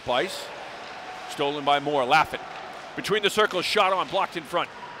start it up ice. Stolen by Moore. Laffin between the circles, shot on, blocked in front.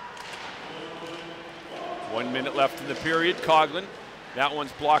 1 minute left in the period. Coughlin, that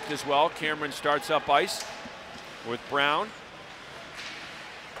one's blocked as well. Cameron starts up ice with Brown.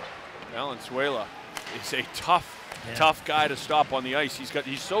 Valenzuela is a tough guy to stop on the ice.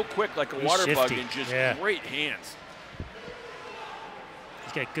 He's so quick, like a water bug, and just great hands.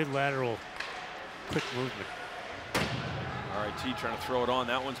 He's got good lateral, quick movement. RIT trying to throw it on.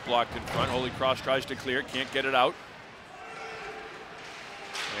 That one's blocked in front. Holy Cross tries to clear, can't get it out.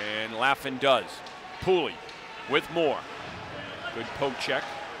 And Laffin does. Pooley with Moore. Good poke check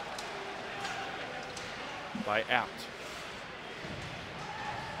by Apt.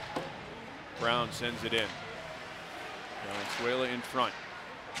 Brown sends it in. Valenzuela in front.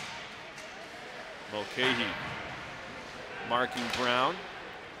 Mulcahy marking Brown.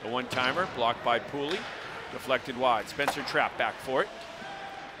 The one-timer blocked by Pooley. Deflected wide. Spencer Trapp back for it.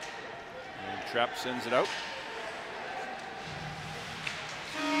 And Trapp sends it out.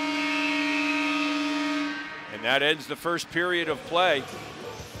 And that ends the first period of play.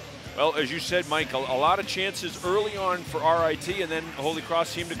 Well, as you said, Mike, a lot of chances early on for RIT, and then Holy Cross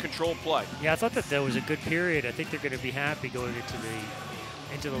seemed to control play. Yeah, I thought that was a good period. I think they're going to be happy going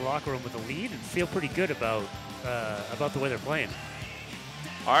into the locker room with a lead and feel pretty good about the way they're playing.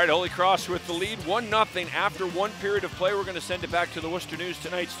 All right, Holy Cross with the lead, 1-0 after one period of play. We're going to send it back to the Worcester News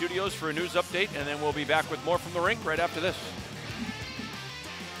Tonight studios for a news update, and then we'll be back with more from the rink right after this.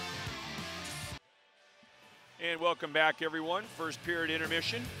 And welcome back, everyone. First period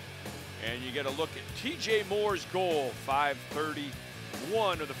intermission. And you get a look at TJ Moore's goal,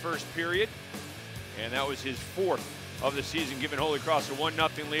 5:31 of the first period. And that was his fourth of the season, giving Holy Cross a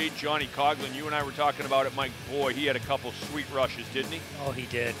 1-0 lead. Johnny Coughlin, you and I were talking about it, Mike. Boy, he had a couple sweet rushes, didn't he? Oh, he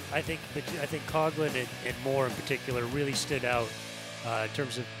did. I think Coughlin and Moore in particular really stood out in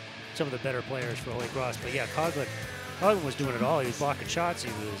terms some of the better players for Holy Cross. But yeah, Coughlin was doing it all. He was blocking shots.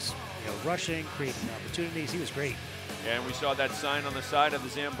 He was rushing, creating opportunities. He was great. And we saw that sign on the side of the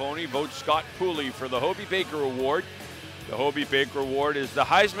Zamboni. Vote Scott Pooley for the Hobie Baker Award. The Hobie Baker Award is the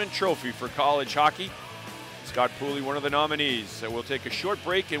Heisman Trophy for college hockey. Scott Pooley, one of the nominees. So we'll take a short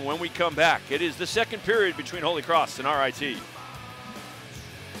break, and when we come back, it is the second period between Holy Cross and RIT.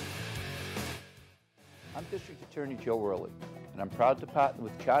 I'm District Attorney Joe Worley, and I'm proud to partner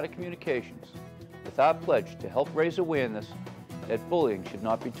with Charter Communications with our pledge to help raise awareness that bullying should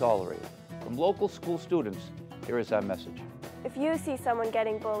not be tolerated. From local school students, here is our message. If you see someone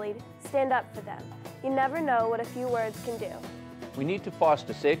getting bullied, stand up for them. You never know what a few words can do. We need to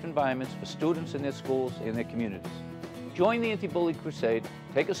foster safe environments for students in their schools and their communities. Join the anti-bully crusade.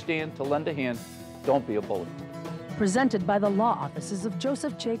 Take a stand to lend a hand. Don't be a bully. Presented by the law offices of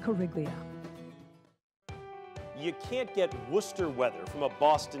Joseph J. Coriglia. You can't get Worcester weather from a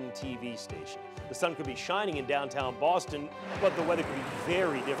Boston TV station. The sun could be shining in downtown Boston, but the weather could be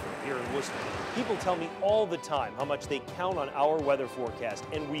very different here in Worcester. People tell me all the time how much they count on our weather forecast,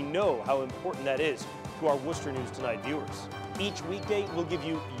 and we know how important that is to our Worcester News Tonight viewers. Each weekday, we'll give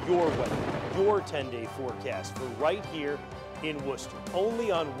you your weather, your 10-day forecast for right here in Worcester, only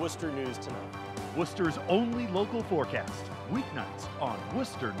on Worcester News Tonight. Worcester's only local forecast, weeknights on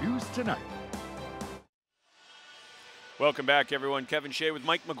Worcester News Tonight. Welcome back, everyone. Kevin Shea with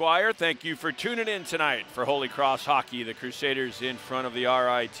Mike McGuire. Thank you for tuning in tonight for Holy Cross Hockey. The Crusaders in front of the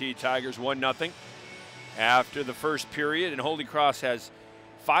RIT Tigers 1-0 after the first period, and Holy Cross has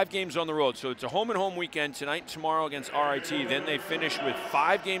 5 games on the road. So it's a home-and-home weekend tonight, tomorrow against RIT. Then they finish with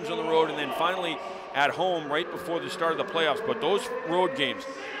 5 games on the road, and then finally at home right before the start of the playoffs. But those road games,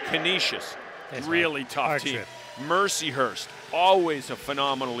 Canisius, really tough team. Mercyhurst, always a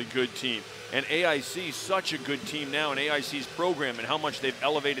phenomenally good team. And AIC, such a good team now in AIC's program and how much they've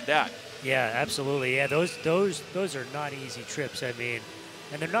elevated that. Yeah, absolutely. Yeah, those are not easy trips. I mean,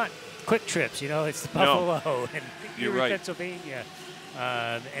 and they're not quick trips. It's Buffalo and You're right. Pennsylvania,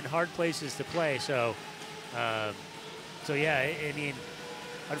 and hard places to play. So yeah, I mean,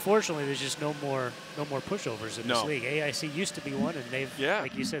 unfortunately, there's just no more pushovers in this league. AIC used to be one, and they've,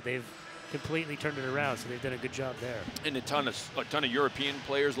 like you said, they've completely turned it around, so they've done a good job there. And a ton of European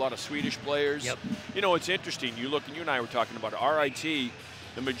players, a lot of Swedish players. Yep. It's interesting. You look, and you and I were talking about it. RIT,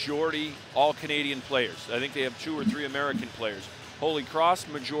 the majority all Canadian players. I think they have 2 or 3 American players. Holy Cross,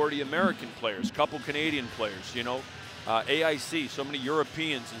 majority American players, couple Canadian players. AIC, so many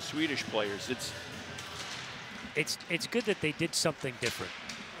Europeans and Swedish players. It's good that they did something different.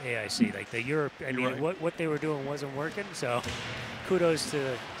 AIC, like the Europe. I mean, what they were doing wasn't working. So, kudos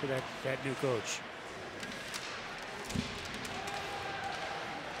to that new coach.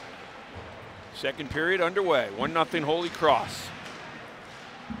 Second period underway. 1-0 Holy Cross.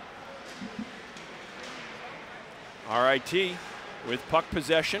 RIT with puck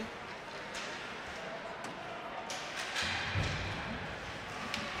possession.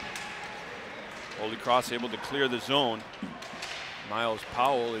 Holy Cross able to clear the zone. Miles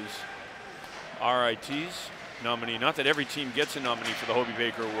Powell is RIT's nominee. Not that every team gets a nominee for the Hobie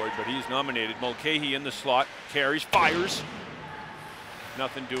Baker Award, but he's nominated. Mulcahy in the slot, carries, fires.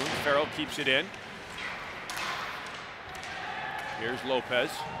 Nothing doing. Farrell keeps it in. Here's Lopez.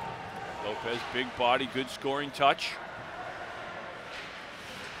 Lopez, big body, good scoring touch.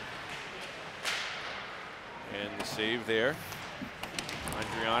 And the save there.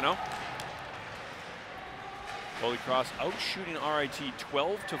 Andriano. Holy Cross outshooting RIT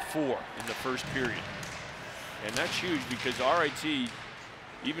 12-4 in the first period. And that's huge because RIT,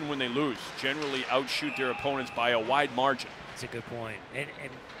 even when they lose, generally outshoot their opponents by a wide margin. That's a good point. And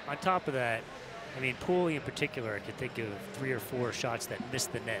on top of that, I mean, Pooley in particular, I could think of 3 or 4 shots that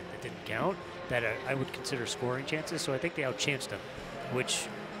missed the net that didn't count, that I would consider scoring chances. So I think they outchanced them, which,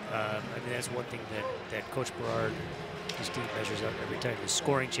 I mean, that's one thing that Coach Berard, his team measures up every time, is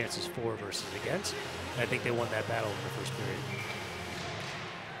scoring chances for versus against. And I think they won that battle in the first period.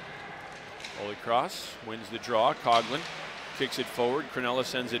 Holy Cross wins the draw. Coughlin kicks it forward. Cronella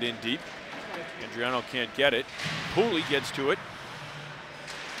sends it in deep. Andriano can't get it. Pooley gets to it.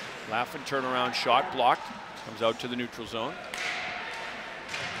 Laffin turnaround shot blocked. Comes out to the neutral zone.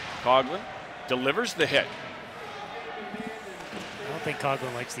 Coughlin delivers the hit. I don't think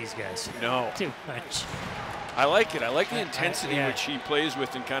Coughlin likes these guys. No. Too much. I like it. I like the intensity which he plays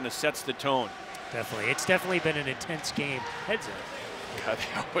with and kind of sets the tone. Definitely. It's definitely been an intense game. Heads up. God,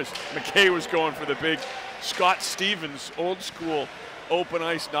 that was, McKay was going for the big Scott Stevens old school open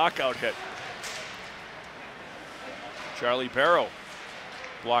ice knockout hit. Charlie Barrow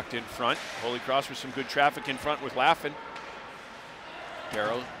blocked in front. Holy Cross with some good traffic in front with Laffin.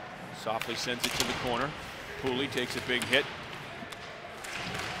 Barrow Softly sends it to the corner. Pooley takes a big hit.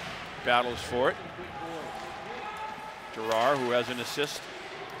 Battles for it. Gerard, who has an assist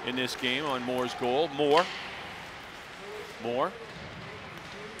in this game on Moore's goal. Moore.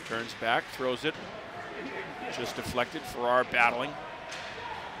 Turns back, throws it. Just deflected. Farrar battling.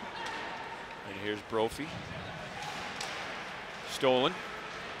 And here's Brophy. Stolen.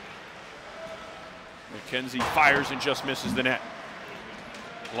 McKenzie fires and just misses the net.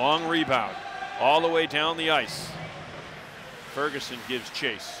 Long rebound, all the way down the ice. Ferguson gives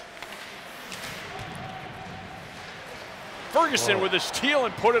chase. Ferguson with a steal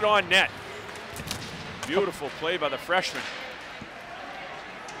and put it on net. Beautiful play by the freshman.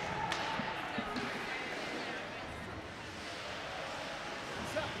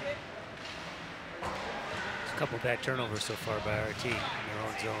 A couple bad turnovers so far by RIT in their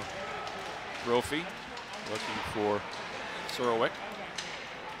own zone. Brophy looking for Sorowick.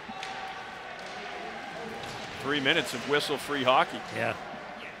 3 minutes of whistle-free hockey. Yeah.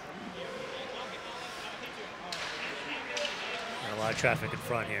 Got a lot of traffic in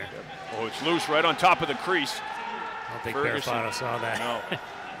front here. Oh, it's loose right on top of the crease. I don't think Barafano saw that. No.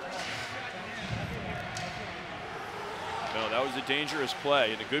 No, that was a dangerous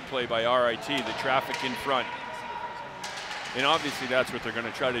play and a good play by RIT, the traffic in front. And obviously that's what they're going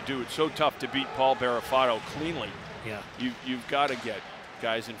to try to do. It's so tough to beat Paul Barafato cleanly. Yeah. You've got to get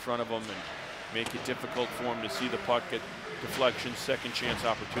guys in front of him and make it difficult for him to see the puck, get deflections, second chance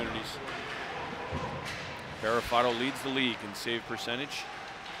opportunities. Barafato leads the league in save percentage,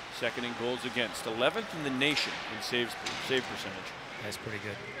 second in goals against, 11th in the nation in save percentage. That's pretty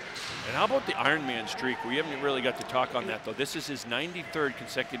good. And how about the Iron Man streak? We haven't really got to talk on that though. This is his 93rd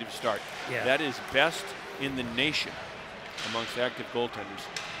consecutive start. Yeah. That is best in the nation amongst active goaltenders.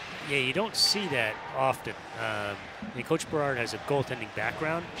 Yeah, you don't see that often. I mean, Coach Berard has a goaltending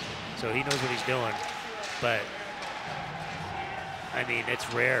background, so he knows what he's doing. But, I mean,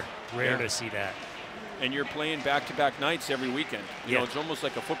 it's rare to see that. And you're playing back-to-back nights every weekend. You know, it's almost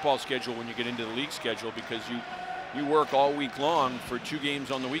like a football schedule when you get into the league schedule because you work all week long for 2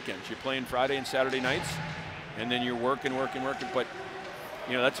 games on the weekends. You're playing Friday and Saturday nights, and then you're working. But,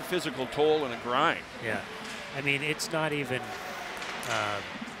 you know, that's a physical toll and a grind. Yeah. I mean, it's not even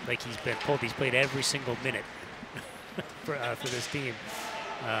like he's been pulled. He's played every single minute for this team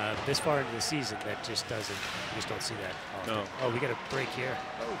this far into the season. That just doesn't. You just don't see that often. No. Oh, we got a break here.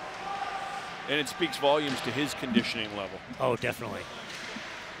 Oh. And it speaks volumes to his conditioning level. Oh, definitely.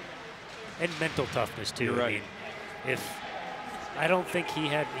 And mental toughness too. You're right. I mean, I don't think he'd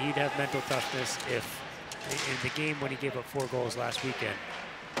have mental toughness if in the game when he gave up 4 goals last weekend.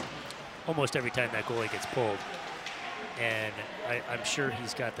 Almost every time that goalie gets pulled. And I'm sure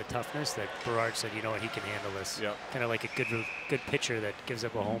he's got the toughness that Berard said, you know what, he can handle this. Yep. Kind of like a good pitcher that gives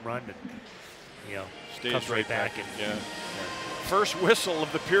up a home run and, you know, stays comes right back. And, yeah. First whistle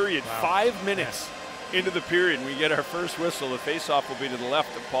of the period, wow. 5 minutes into the period. We get our first whistle. The faceoff will be to the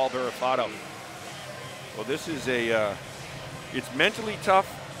left of Paul Barafato. Well, this is it's mentally tough,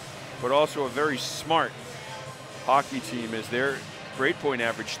 but also a very smart hockey team as their grade point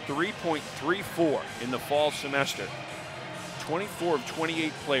average 3.34 in the fall semester. 24 of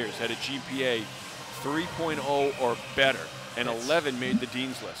 28 players had a GPA 3.0 or better, and 11 made the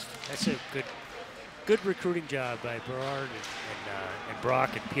Dean's List. That's a good recruiting job by Berard and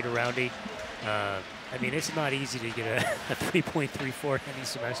Brock and Peter Roundy. I mean, it's not easy to get a 3.34 any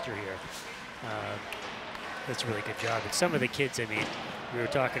semester here. That's a really good job. And some of the kids, I mean, we were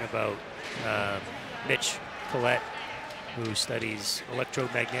talking about Mitch Collette, who studies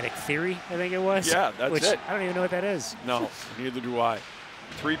electromagnetic theory, I think it was. Yeah, that's it. I don't even know what that is. No, neither do I.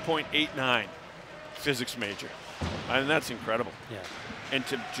 3.89 physics major. I mean, that's incredible. Yeah. And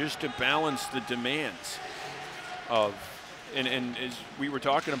just to balance the demands of, and as we were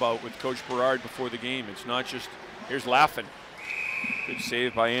talking about with Coach Berard before the game, it's not just, here's Laffin. Good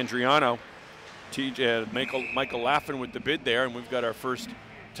save by Andriano. Michael Laffin with the bid there, and we've got our first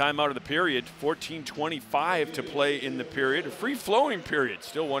timeout of the period. 14:25 to play in the period. A free-flowing period.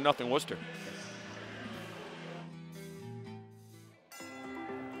 Still 1-0 Worcester.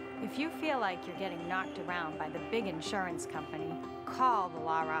 If you feel like you're getting knocked around by the big insurance company, call the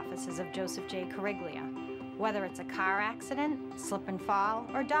law offices of Joseph J. Cariglia. Whether it's a car accident, slip and fall,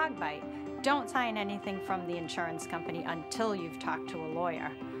 or dog bite, don't sign anything from the insurance company until you've talked to a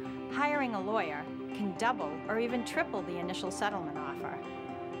lawyer. Hiring a lawyer can double or even triple the initial settlement offer.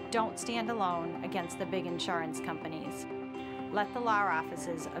 Don't stand alone against the big insurance companies. Let the law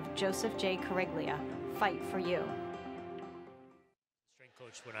offices of Joseph J. Cariglia fight for you. Strength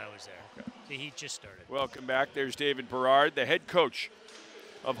coach when I was there. Okay. See, he just started. Welcome back. There's David Berard, the head coach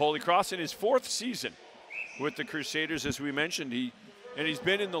of Holy Cross in his 4th season with the Crusaders. As we mentioned, he's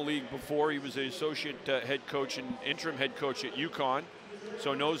been in the league before. He was an associate head coach and interim head coach at UConn,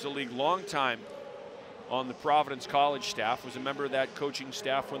 so knows the league long time on the Providence College staff, was a member of that coaching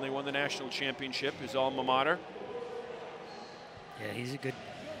staff when they won the national championship, his alma mater. Yeah, he's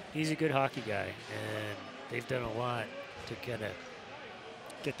a good hockey guy, and they've done a lot to kind of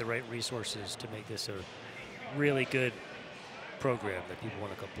get the right resources to make this a really good program that people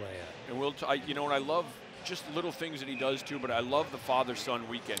want to come play at. And you know what I love? Just little things that he does too, but I love the father-son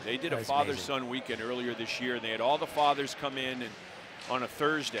weekend. They did a father-son weekend earlier this year, and they had all the fathers come in and on a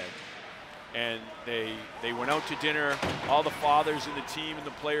Thursday, and they went out to dinner. All the fathers and the team and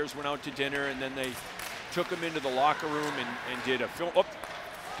the players went out to dinner, and then they took them into the locker room and did a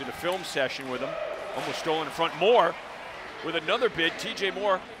film session with them. Almost stolen in front. Moore with another bid. TJ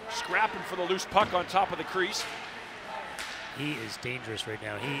Moore scrapping for the loose puck on top of the crease. He is dangerous right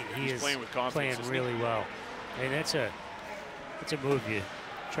now. He is playing with confidence, playing really well. And that's a move you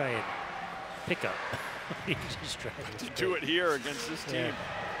try and pick up. You just try to do it here against this team. Yeah.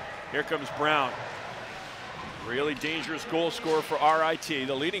 Here comes Brown. Really dangerous goal scorer for RIT,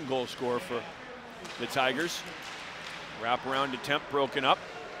 the leading goal scorer for the Tigers. Wrap-around attempt broken up.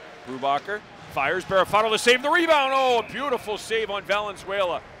 Brubacher fires. Barafato to save the rebound. Oh, a beautiful save on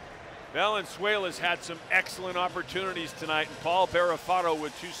Valenzuela. Valenzuela's had some excellent opportunities tonight, and Paul Barafato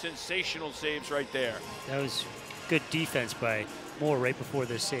with 2 sensational saves right there. That was good defense by Moore right before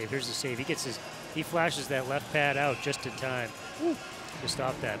this save. Here's the save. He flashes that left pad out just in time to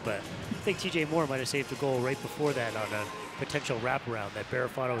stop that. But I think TJ Moore might have saved the goal right before that on a potential wraparound. That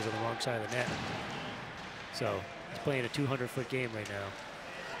Barafato was on the wrong side of the net. So he's playing a 200-foot game right now.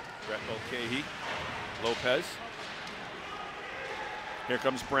 Brett Mulcahy, Lopez. Here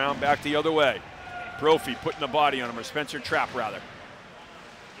comes Brown back the other way. Brophy putting the body on him, or Spencer Trapp rather.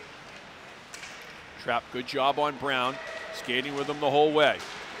 Trapp, good job on Brown, skating with him the whole way.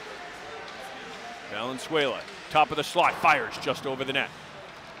 Valenzuela, top of the slot, fires just over the net.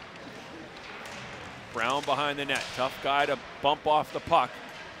 Brown behind the net, tough guy to bump off the puck.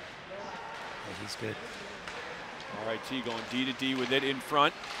 Yeah, he's good. RIT going D to D with it in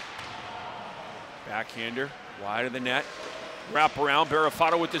front. Backhander, wide of the net. Wrap around,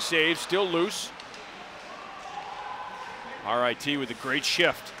 Barafato with the save, still loose. RIT with a great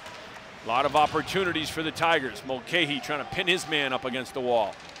shift. A lot of opportunities for the Tigers. Mulcahy trying to pin his man up against the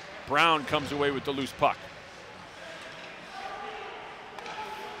wall. Brown comes away with the loose puck.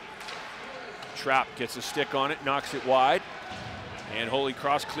 Trapp gets a stick on it, knocks it wide, and Holy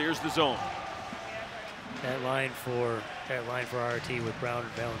Cross clears the zone. That line for RIT with Brown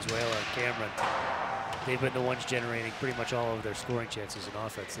and Valenzuela and Cameron, they've been the ones generating pretty much all of their scoring chances in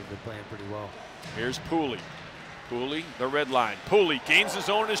offense. They've been playing pretty well. Here's Pooley. Pooley, the red line. Pooley gains the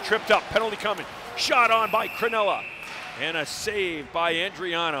zone and is tripped up. Penalty coming. Shot on by Crinella. And a save by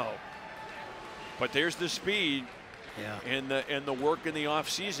Andriano. But there's the speed and the work in the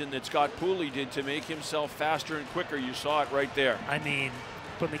offseason that Scott Pooley did to make himself faster and quicker. You saw it right there. I mean,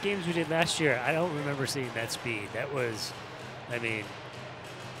 from the games we did last year, I don't remember seeing that speed. That was, I mean,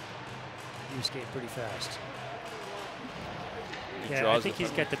 he was skating pretty fast. Yeah, I think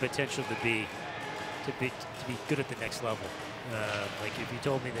he's got the potential to be good at the next level. Like if you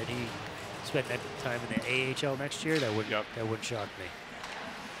told me that he spent that time in the AHL next year, that wouldn't shock me.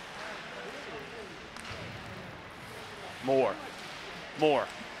 Moore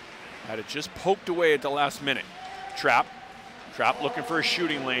had it just poked away at the last minute. Trapp looking for a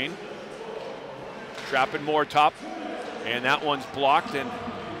shooting lane. Trapp and Moore top, and that one's blocked, and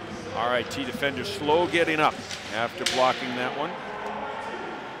RIT defender slow getting up after blocking that one.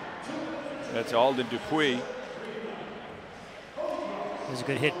 That's Alden Dupuis. It was a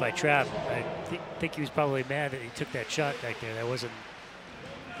good hit by Trapp. I think he was probably mad that he took that shot back there. That wasn't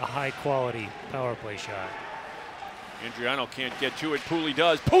a high-quality power play shot. Andriano can't get to it. Pooley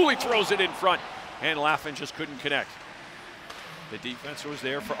does. Pooley throws it in front, and Laffin just couldn't connect. The defense was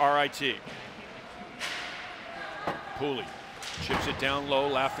there for RIT. Pooley chips it down low.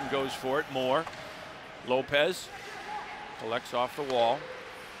 Laffin goes for it. Moore. Lopez collects off the wall.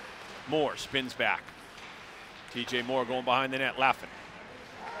 Moore spins back. TJ Moore going behind the net. Laffin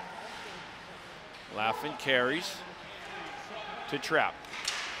carries to Trapp.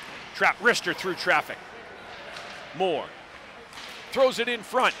 Trapp wrister through traffic. Moore throws it in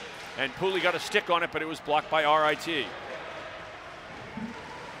front, and Pooley got a stick on it, but it was blocked by RIT.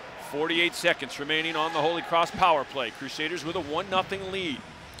 48 seconds remaining on the Holy Cross power play. Crusaders with a 1-0 lead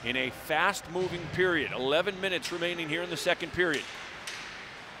in a fast-moving period. 11 minutes remaining here in the second period.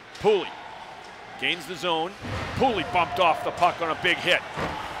 Pooley gains the zone. Pooley bumped off the puck on a big hit.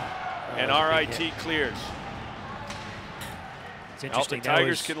 And RIT clears. It's interesting. The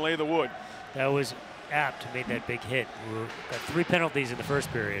Tigers can lay the wood. That was apt to make that big hit. We got 3 penalties in the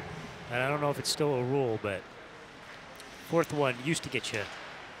first period. And I don't know if it's still a rule, but fourth one used to get you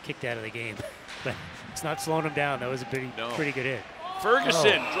kicked out of the game. But it's not slowing them down. That was a pretty good hit.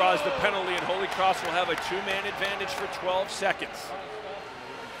 Ferguson draws the penalty, and Holy Cross will have a 2-man advantage for 12 seconds.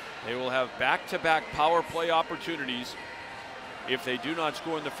 They will have back-to-back power play opportunities if they do not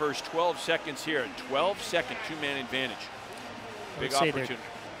score in the first 12 seconds here. 12-second 2-man advantage. Big opportunity.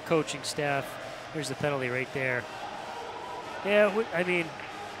 Coaching staff, here's the penalty right there. Yeah, I mean,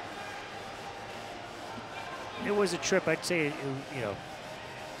 it was a trip. I'd say, you know,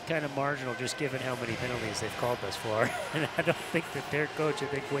 kind of marginal just given how many penalties they've called thus far. And I don't think that their coach, I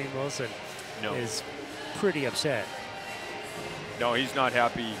think Wayne Wilson, is pretty upset. No, he's not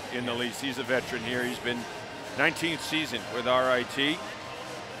happy in the least. He's a veteran here. He's been 19th season with RIT.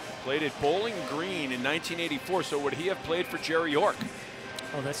 Played at Bowling Green in 1984, so would he have played for Jerry York?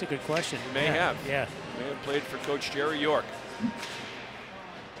 Oh, that's a good question. He may have. Yeah. May have played for Coach Jerry York.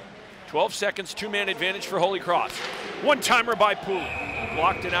 12 seconds, 2-man advantage for Holy Cross. One-timer by Pooley.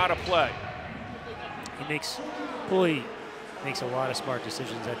 Blocked and out of play. Pooley makes a lot of smart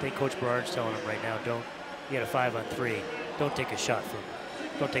decisions. I think Coach Berard's telling him right now, you got a 5-on-3. Don't take a shot from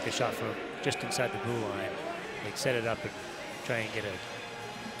just inside the blue line. Like, set it up and try and get a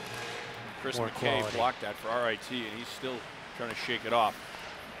Chris more McKay quality. blocked that for RIT, and he's still trying to shake it off.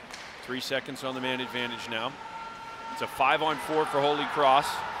 3 seconds on the man advantage now. It's a 5-on-4 for Holy Cross.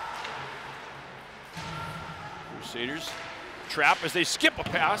 Crusaders trap as they skip a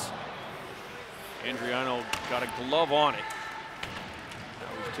pass. Andriano got a glove on it.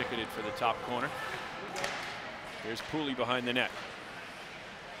 Now he's ticketed for the top corner. Here's Pooley behind the net.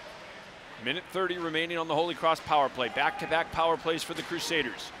 Minute 30 remaining on the Holy Cross power play. Back-to-back power plays for the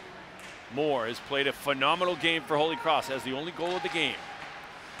Crusaders. Moore has played a phenomenal game for Holy Cross, has the only goal of the game.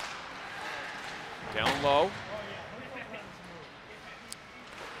 Down low.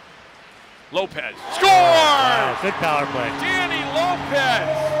 Lopez scores! Wow, good power play. Danny Lopez!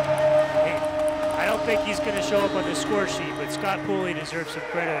 I don't think he's going to show up on the score sheet, but Scott Pooley deserves some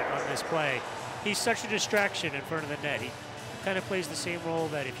credit on this play. He's such a distraction in front of the net. He kind of plays the same role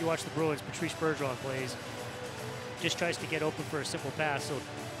that if you watch the Bruins, Patrice Bergeron plays. Just tries to get open for a simple pass. So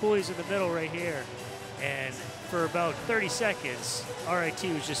Pooley's in the middle right here. And for about 30 seconds, RIT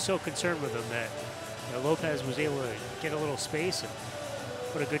was just so concerned with him that Lopez was able to get a little space. And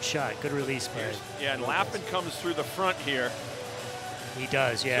what a good shot, good release by Yeah, and Lappin comes through the front here. He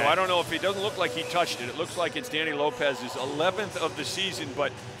does, yeah. So I don't know if he doesn't look like he touched it. It looks like it's Danny Lopez's 11th of the season,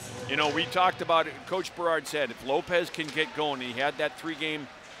 but you know, we talked about it. Coach Berard said if Lopez can get going, he had that 3-game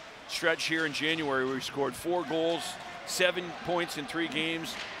stretch here in January where he scored 4 goals, 7 points in 3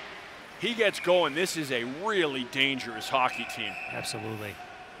 games. He gets going. This is a really dangerous hockey team. Absolutely.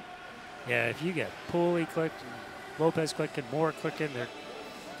 Yeah, if you get Pooley clicked, Lopez clicking, Moore clicking, they're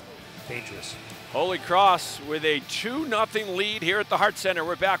dangerous. Holy Cross with a 2-0 lead here at the Hart Center.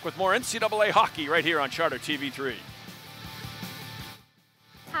 We're back with more NCAA hockey right here on Charter TV3.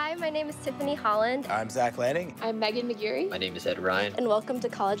 Hi, my name is Tiffany Holland. I'm Zach Lanning. I'm Megan McGeary. My name is Ed Ryan. And welcome to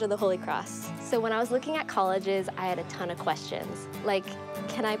College of the Holy Cross. So when I was looking at colleges, I had a ton of questions. Like,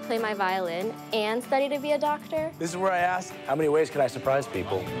 can I play my violin and study to be a doctor? This is where I ask, how many ways can I surprise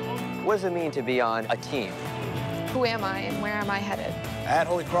people? What does it mean to be on a team? Who am I and where am I headed? At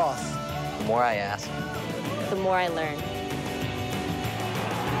Holy Cross. The more I ask, The more I learn.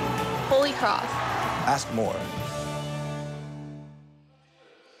 Holy Cross. Ask more.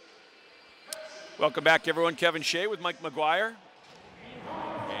 Welcome back, everyone. Kevin Shea with Mike McGuire.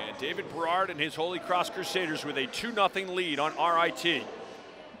 And David Berard and his Holy Cross Crusaders with a 2-0 lead on RIT.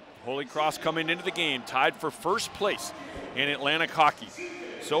 Holy Cross coming into the game, tied for first place in Atlantic hockey.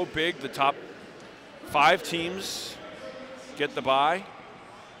 So big, the top 5 teams get the bye.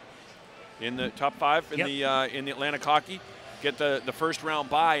 In the top 5 in the Atlantic hockey, get the first round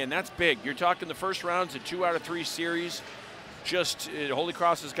bye, and that's big. You're talking the first round's a 2 out of 3 series. Just Holy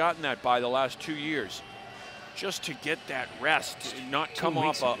Cross has gotten that by the last 2 years. Just to get that rest, not come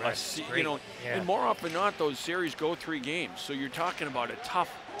off and more often than not, those series go 3 games. So you're talking about a tough,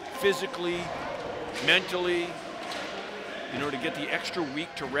 physically, mentally, to get the extra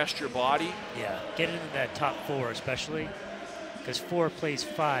week to rest your body. Yeah, get into that top 4 especially, because 4 plays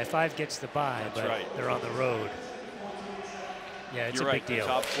 5. 5 gets the bye, That's but right. they're on the road. Yeah, it's You're a right, big deal.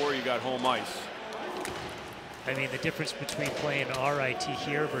 The top 4, you got home ice. I mean, the difference between playing RIT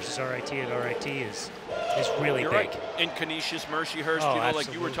here versus RIT at RIT is really You're big. right. In Canisius, Mercyhurst, Oh,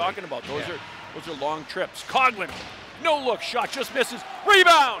 like you were absolutely. talking about, those Those are long trips. Coughlin, no look shot, just misses.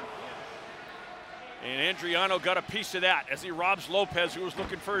 Rebound! And Andriano got a piece of that as he robs Lopez, who was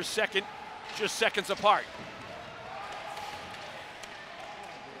looking for his second, just seconds apart.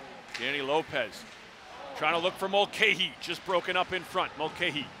 Danny Lopez trying to look for Mulcahy, just broken up in front.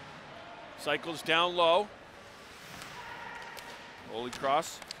 Mulcahy cycles down low. Holy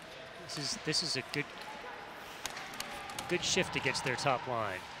Cross. This is a good shift against their top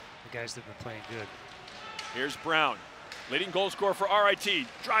line. The guys that have been playing good. Here's Brown, leading goal scorer for RIT.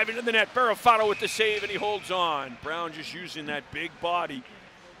 Driving to the net, Barrafato with the save, and he holds on. Brown just using that big body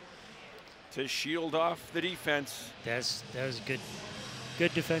to shield off the defense. That was a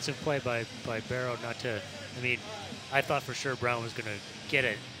good defensive play by Barrow. Not to, I mean, I thought for sure Brown was going to get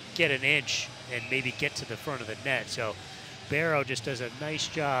an inch and maybe get to the front of the net. So Barrow just does a nice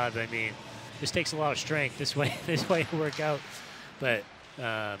job. I mean, this takes a lot of strength this way to work out. But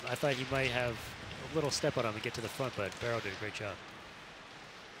I thought he might have a little step on him to get to the front, but Barrow did a great job.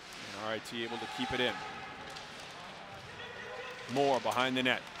 And RIT able to keep it in. Moore behind the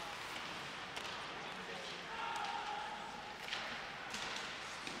net.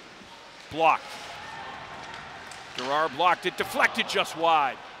 Blocked. Gerard blocked it, deflected just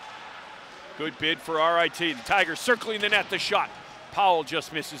wide. Good bid for RIT. The Tigers circling the net, the shot. Powell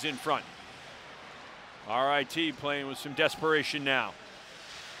just misses in front. RIT playing with some desperation now.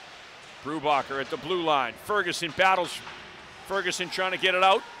 Brubacher at the blue line. Ferguson battles. Ferguson trying to get it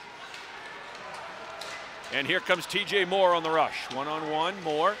out. And here comes TJ Moore on the rush. One-on-one,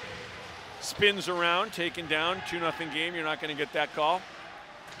 Moore spins around, taken down, 2-0 game. You're not going to get that call.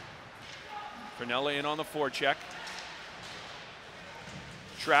 Cronella in on the forecheck.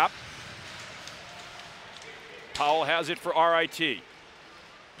 Trap. Powell has it for RIT.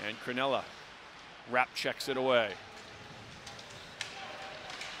 And Cronella wrap checks it away.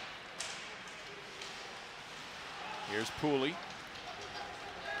 Here's Pooley.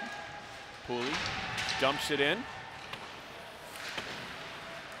 Pooley dumps it in.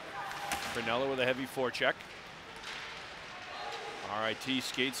 Cronella with a heavy forecheck. RIT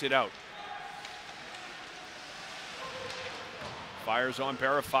skates it out. Fires on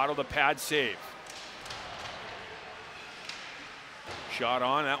Barrafato, the pad save. Shot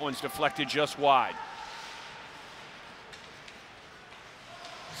on, that one's deflected just wide.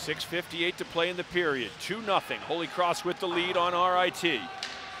 6:58 to play in the period, 2-0. Holy Cross with the lead on RIT.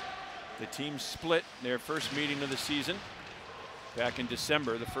 The team split their first meeting of the season back in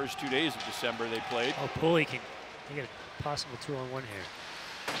December, the first 2 days of December they played. Oh, Pooley can get a possible 2-on-1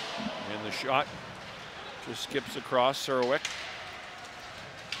 here. And the shot just skips across Serwick.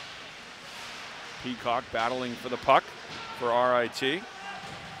 Peacock battling for the puck for RIT.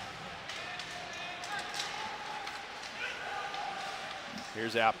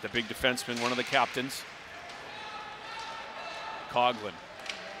 Here's App, the big defenseman, one of the captains. Coughlin.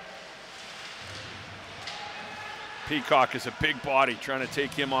 Peacock is a big body, trying to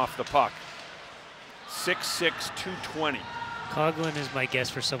take him off the puck. 6'6", 220. Coughlin is my guess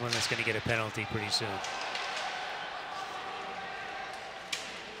for someone that's going to get a penalty pretty soon.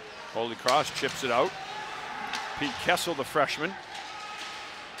 Holy Cross chips it out. Pete Kessel, the freshman.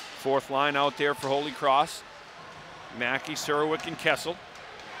 Fourth line out there for Holy Cross. Mackey, Serwick, and Kessel.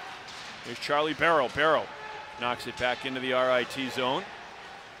 Here's Charlie Barrow. Barrow knocks it back into the RIT zone.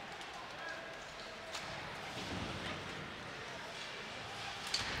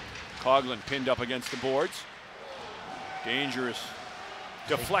 Coughlin pinned up against the boards. Dangerous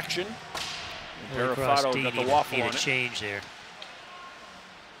deflection. Barrafato got the waffle on it. Change there.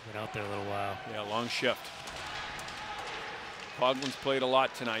 Been out there a little while. Yeah, long shift. Coughlin's played a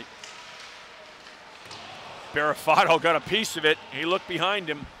lot tonight. Barrafato got a piece of it. He looked behind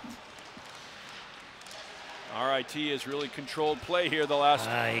him. RIT has really controlled play here the last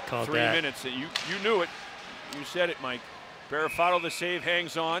 3 minutes. You knew it. You said it, Mike. Barrafato, the save,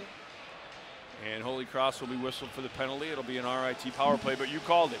 hangs on. And Holy Cross will be whistled for the penalty. It'll be an RIT power play, but you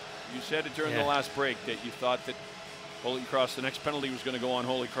called it. You said it during the last break that you thought that Holy Cross, the next penalty was going to go on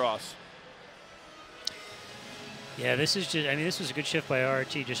Holy Cross. Yeah, this is just, I mean, this was a good shift by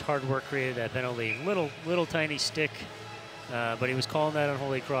RIT. Just hard work created that penalty. Little tiny stick, but he was calling that on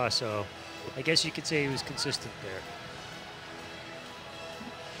Holy Cross, so I guess you could say he was consistent there.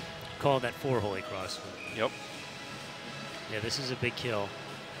 Calling that for Holy Cross. Yep. Yeah, this is a big kill.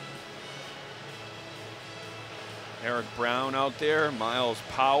 Eric Brown out there, Miles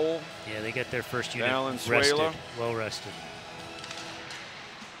Powell. Yeah, they got their first unit Valenzuela. well rested.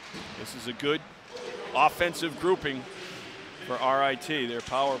 This is a good offensive grouping for RIT, their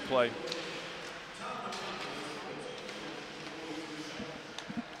power play.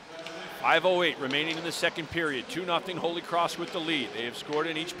 5:08 remaining in the second period. 2-0 Holy Cross with the lead. They have scored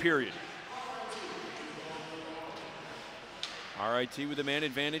in each period. RIT with the man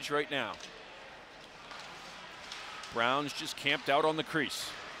advantage right now. Brown's just camped out on the crease.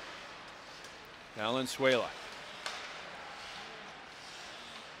 Valenzuela.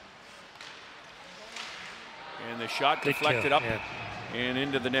 And the shot Good deflected kill, up yeah. and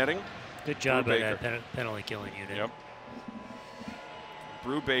into the netting. Good job by that penalty killing unit. Yep.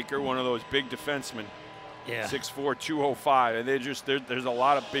 Brubaker, one of those big defensemen. Yeah. 6'4", 205, and there's a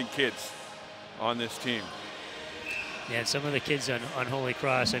lot of big kids on this team. Yeah, and some of the kids on Holy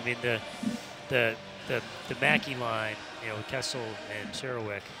Cross. I mean, the Mackey line, you know, Kessel and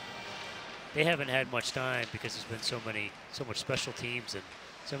Sarowick, they haven't had much time because there's been so much special teams, and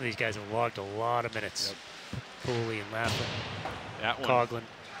some of these guys have logged a lot of minutes. Yep. Pooley and Laughlin. That one Coughlin.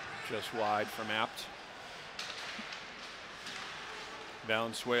 Just wide from Apt.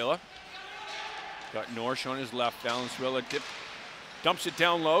 Valenzuela. Got Norsh on his left. Valenzuela dumps it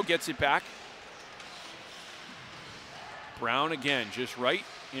down low, gets it back. Brown again, just right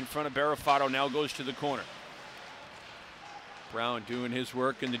in front of Barafato, now goes to the corner. Brown doing his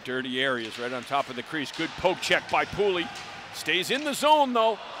work in the dirty areas, right on top of the crease. Good poke check by Pooley. Stays in the zone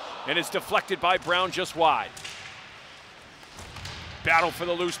though, and it's deflected by Brown just wide. Battle for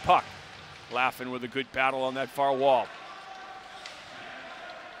the loose puck. Laughing with a good battle on that far wall.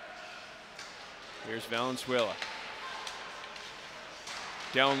 Here's Valenzuela.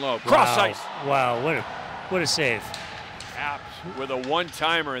 Down low, cross ice. Wow, what a save. Apt with a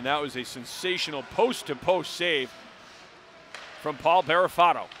one-timer, and that was a sensational post-to-post save from Paul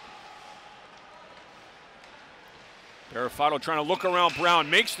Barafato. Barafato trying to look around Brown,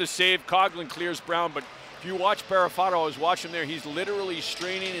 makes the save. Coughlin clears Brown, but if you watch Barafato, I was watching there, he's literally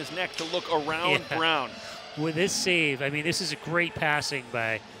straining his neck to look around Brown. With this save, I mean, this is a great passing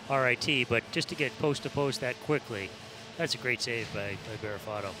by RIT, but just to get post-to-post that quickly, that's a great save by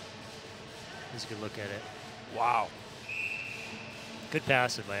Barafato. Let's get a look at it. Wow. Good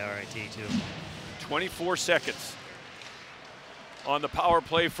passing by RIT, too. 24 seconds on the power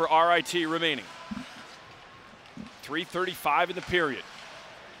play for RIT remaining. 3:35 in the period.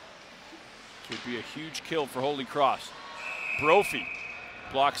 This would be a huge kill for Holy Cross. Brophy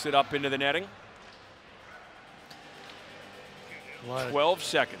blocks it up into the netting. 12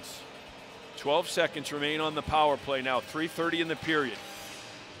 seconds. 12 seconds remain on the power play now. 3:30 in the period.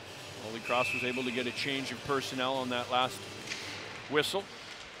 Holy Cross was able to get a change of personnel on that last whistle.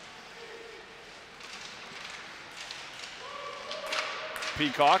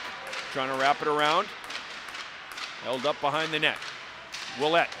 Peacock trying to wrap it around. Held up behind the net.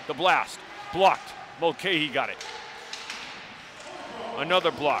 Willette, the blast. Blocked. Mulcahy got it. Another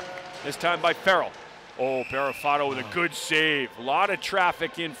block. This time by Farrell. Oh, Barafato with a good save. A lot of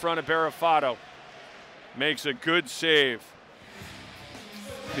traffic in front of Barafato. Makes a good save.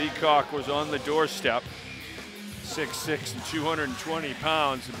 Peacock was on the doorstep. 6'6" and 220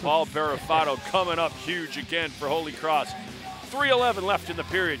 pounds. And Paul Barafato coming up huge again for Holy Cross. 3:11 left in the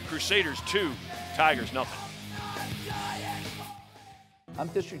period. Crusaders 2, Tigers nothing. I'm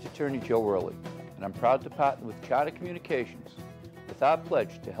District Attorney Joe Worley, and I'm proud to partner with Charter Communications with our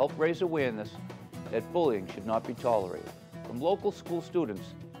pledge to help raise awareness that bullying should not be tolerated. From local school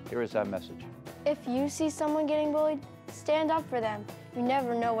students, here is our message. If you see someone getting bullied, stand up for them. You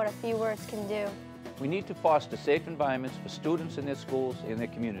never know what a few words can do. We need to foster safe environments for students in their schools and their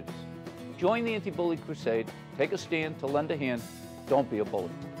communities. Join the anti-bully crusade. Take a stand to lend a hand. Don't be a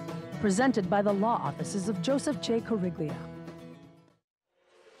bully. Presented by the law offices of Joseph J. Coriglia.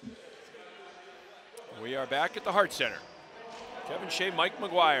 We are back at the Hart Center. Kevin Shea, Mike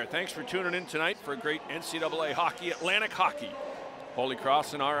McGuire, thanks for tuning in tonight for a great NCAA hockey, Atlantic hockey. Holy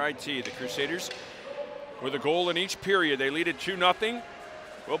Cross and RIT, the Crusaders with a goal in each period. They lead it 2-0.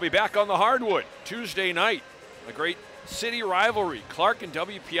 We'll be back on the hardwood Tuesday night. A great city rivalry, Clark and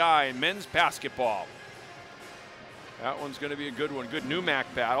WPI in men's basketball. That one's going to be a good one. Good NUMAC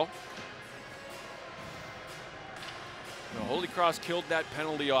battle. Now, Holy Cross killed that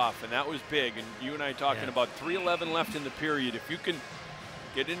penalty off, and that was big. And you and I talking about 3:11 left in the period. If you can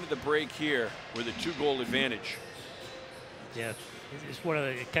get into the break here with a 2-goal advantage. Yeah, it's one of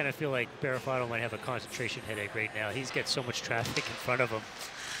the, I kind of feel like Barafato might have a concentration headache right now. He's got so much traffic in front of him.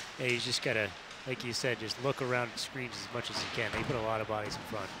 And he's just got to, like you said, just look around the screens as much as he can. They put a lot of bodies in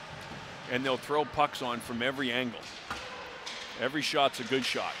front. And they'll throw pucks on from every angle. Every shot's a good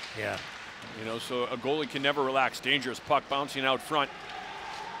shot. Yeah. You know, so a goalie can never relax. Dangerous puck bouncing out front.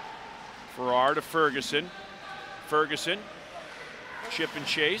 Farrar to Ferguson. Ferguson, chip and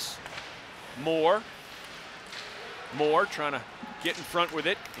chase. Moore trying to get in front with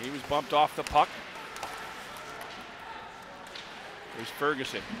it. He was bumped off the puck. There's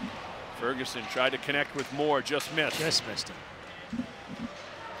Ferguson. Ferguson tried to connect with Moore, just missed. Just missed him.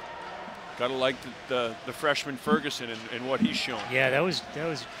 Gotta like the freshman Ferguson and what he's shown. Yeah, that was a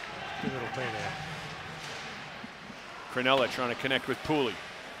good little play there. Cronella trying to connect with Pooley.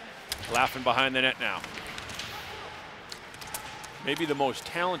 Laughing behind the net now. Maybe the most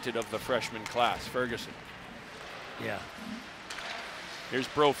talented of the freshman class, Ferguson. Yeah. Here's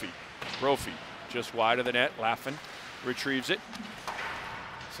Brophy. Brophy just wide of the net, Laughing. Retrieves it.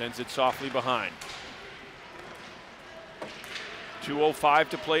 Sends it softly behind. 2:05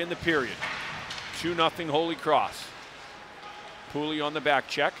 to play in the period. 2-0 Holy Cross. Pooley on the back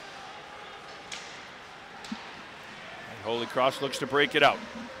check. And Holy Cross looks to break it out.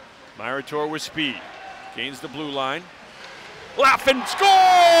 Myrator with speed. Gains the blue line. Laughing scores!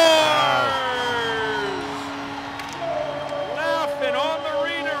 Laughing on the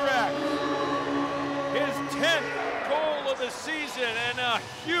redirect. His 10th goal of the season and a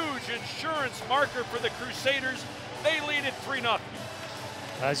huge insurance marker for the Crusaders. They lead it 3-0.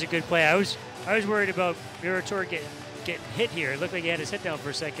 That was a good play. I was worried about Myrator getting hit here. It looked like he had his head down for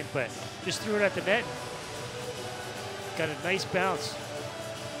a second, but just threw it at the net. Got a nice bounce.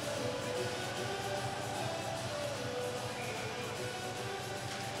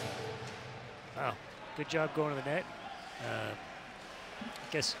 Wow, good job going to the net. I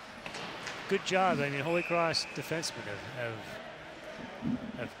guess good job. I mean, Holy Cross defensemen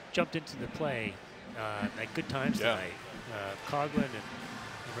have jumped into the play at good times tonight. Coughlin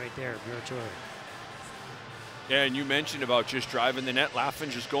and right there, Myrator. Yeah, and you mentioned about just driving the net, Laughing,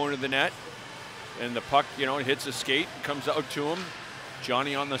 just going to the net, and the puck, you know, hits a skate, comes out to him.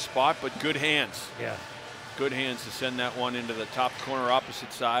 Johnny on the spot, but good hands. Yeah. Good hands to send that one into the top corner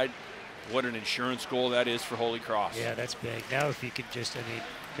opposite side. What an insurance goal that is for Holy Cross. Yeah, that's big. Now if you could just, I mean,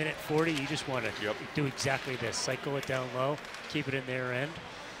 minute 40, you just want to do exactly this. Cycle it down low, keep it in their end,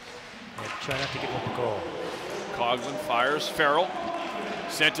 and try not to give up a goal. Coughlin fires. Farrell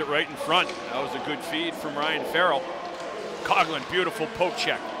sent it right in front. That was a good feed from Ryan Farrell. Coughlin, beautiful poke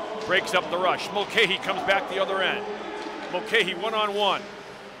check. Breaks up the rush. Mulcahy comes back the other end. Mulcahy one-on-one.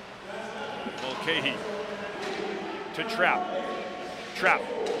 Mulcahy to Trapp. Trapp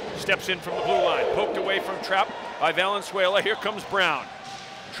steps in from the blue line. Poked away from Trapp by Valenzuela. Here comes Brown.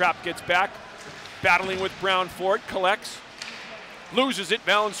 Trapp gets back. Battling with Brown for it. Collects. Loses it.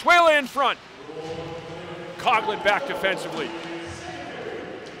 Valenzuela in front. Coughlin back defensively.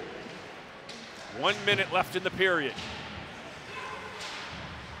 1 minute left in the period.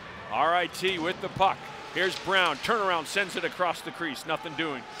 RIT with the puck. Here's Brown. Turnaround sends it across the crease. Nothing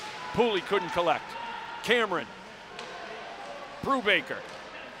doing. Pooley couldn't collect. Cameron. Brubaker.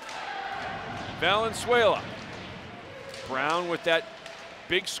 Valenzuela. Brown with that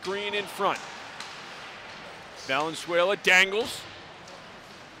big screen in front. Valenzuela dangles.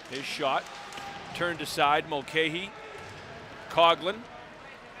 His shot. Turned aside. Mulcahy. Coughlin.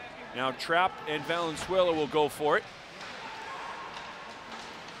 Now Trapp and Valenzuela will go for it.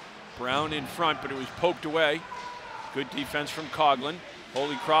 Brown in front, but it was poked away. Good defense from Coughlin.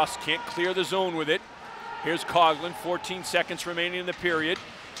 Holy Cross can't clear the zone with it. Here's Coughlin, 14 seconds remaining in the period.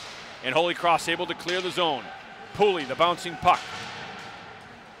 And Holy Cross able to clear the zone. Pooley, the bouncing puck.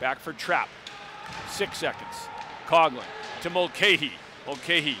 Back for Trapp. 6 seconds. Coughlin to Mulcahy.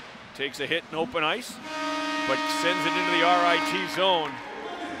 Mulcahy takes a hit in open ice, but sends it into the RIT zone.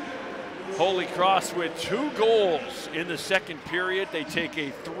 Holy Cross with 2 goals in the second period. They take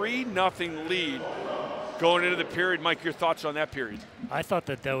a 3-0 lead going into the period. Mike, your thoughts on that period? I thought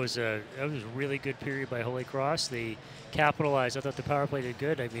that was a really good period by Holy Cross. They capitalized. I thought the power play did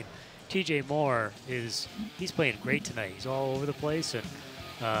good. I mean, TJ Moore he's playing great tonight. He's all over the place, and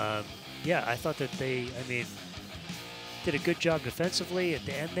yeah, I thought that they did a good job defensively at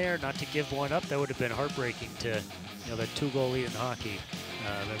the end there, not to give one up. That would have been heartbreaking to, that 2-goal lead in hockey.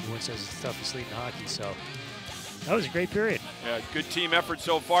 Everyone says it's the toughest lead in hockey, so that was a great period. Yeah, good team effort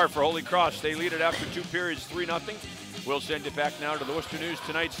so far for Holy Cross. They lead it after 2 periods, 3-0. We'll send it back now to the Worcester News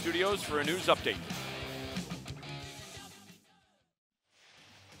Tonight studios for a news update.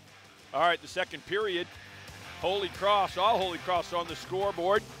 All right, the second period. Holy Cross, all Holy Cross on the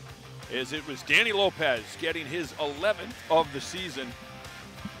scoreboard, as it was Danny Lopez getting his 11th of the season.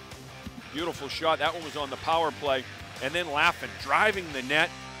 Beautiful shot. That one was on the power play. And then Laughing, driving the net.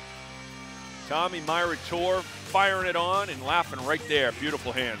 Tommy Myrator firing it on and Laughing right there.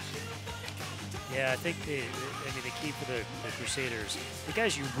 Beautiful hands. Yeah, I think the key for the Crusaders, the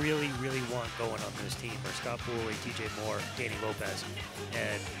guys you really, really want going on this team are Scott Pooley, TJ Moore, Danny Lopez.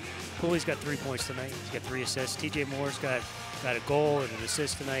 And Pooley's got 3 points tonight. He's got 3 assists. TJ Moore's got got a goal and an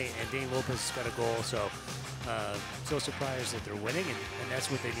assist tonight, and Danny Lopez got a goal. So so surprised that they're winning, and that's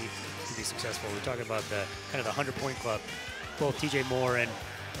what they need to be successful. We're talking about the kind of the 100-point club. Both TJ Moore and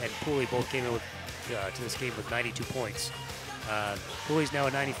Pooley both came in with to this game with 92 points. Pooley's now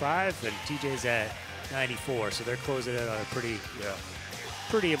at 95, and TJ's at 94. So they're closing it on a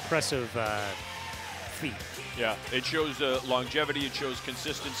pretty impressive feat. Yeah, it shows longevity, it shows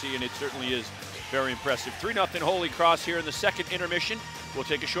consistency, and it certainly is very impressive. 3-0 Holy Cross here in the second intermission. We'll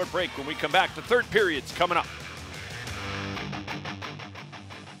take a short break. When we come back, the third period's coming up.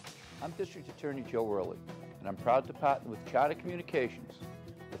 I'm District Attorney Joe Worley, and I'm proud to partner with Charter Communications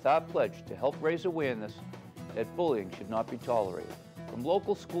with our pledge to help raise awareness that bullying should not be tolerated. From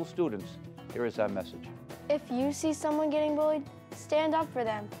local school students, here is our message. If you see someone getting bullied, stand up for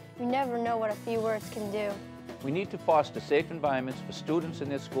them. You never know what a few words can do. We need to foster safe environments for students in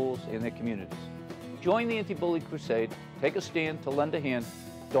their schools and their communities. Join the anti-bully crusade, take a stand to lend a hand,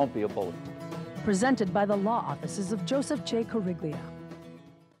 don't be a bully. Presented by the law offices of Joseph J. Coriglia.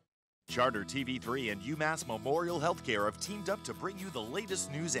 Charter TV3 and UMass Memorial Healthcare have teamed up to bring you the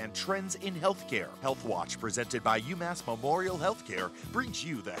latest news and trends in healthcare. Health Watch, presented by UMass Memorial Healthcare, brings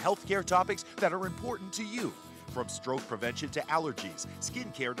you the healthcare topics that are important to you. From stroke prevention to allergies,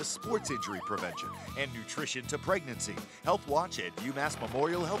 skincare to sports injury prevention, and nutrition to pregnancy, Health Watch at UMass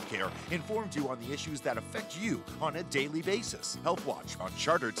Memorial Healthcare informs you on the issues that affect you on a daily basis. Health Watch on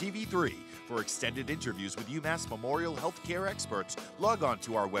Charter TV3. For extended interviews with UMass Memorial Healthcare experts, log on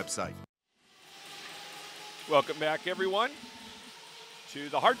to our website. Welcome back, everyone, to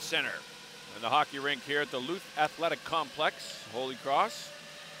the Hart Center and the hockey rink here at the Luth Athletic Complex, Holy Cross.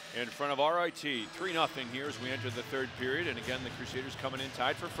 In front of RIT, 3-0 here as we enter the third period. And again, the Crusaders coming in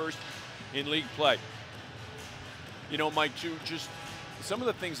tied for first in league play. You know, Mike, just some of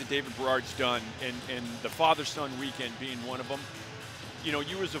the things that David Berard's done, and the father-son weekend being one of them. You know,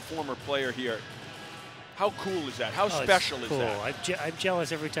 you as a former player here, how cool is that? How special is that? I'm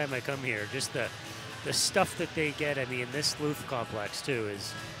jealous every time I come here. Just the stuff that they get. I mean, this Luth complex, too,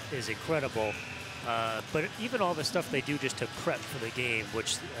 is incredible. But even all the stuff they do just to prep for the game,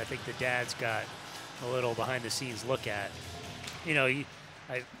 which I think the dads got a little behind-the-scenes look at. You know,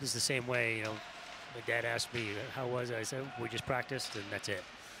 it's the same way, you know, my dad asked me, how was it? I said, we just practiced, and that's it.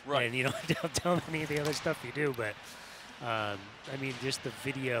 Right. And, you know, don't tell me any of the other stuff you do, but, I mean, just the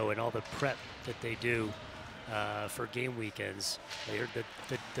video and all the prep that they do for game weekends. I heard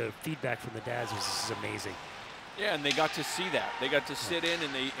the feedback from the dads was, this is amazing. Yeah, and they got to see that. They got to sit in,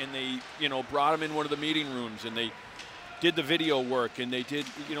 and they you know, brought them in one of the meeting rooms, and they did the video work, and they did,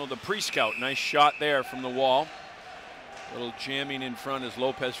 you know, the pre-scout. Nice shot there from the wall. A little jamming in front as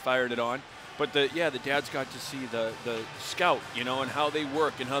Lopez fired it on. But the dads got to see the scout, you know, and how they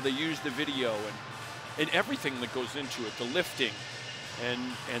work and how they use the video and everything that goes into it, the lifting.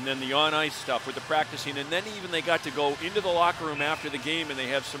 And then the on-ice stuff with the practicing. And then even they got to go into the locker room after the game, and they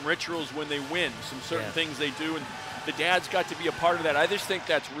have some rituals when they win, some certain things they do. And the dads got to be a part of that. I just think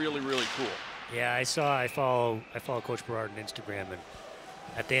that's really, really cool. Yeah, I follow Coach Berard on Instagram, and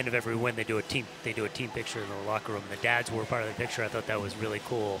at the end of every win, they do a team picture in the locker room. The dads were part of the picture. I thought that was really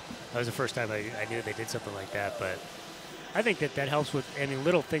cool. That was the first time I knew they did something like that. But I think that helps with, I mean,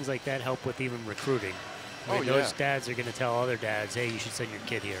 little things like that help with even recruiting. I mean, those dads are going to tell other dads, hey, you should send your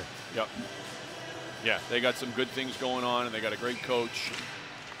kid here. Yep. Yeah, they got some good things going on, and they got a great coach.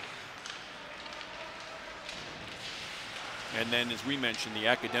 And then, as we mentioned, the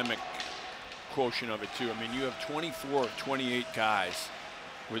academic quotient of it, too. I mean, you have 24 of 28 guys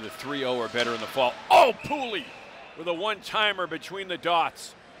with a 3-0 or better in the fall. Oh, Pooley with a one-timer between the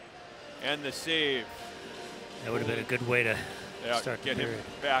dots and the save. That would have been a good way to start get him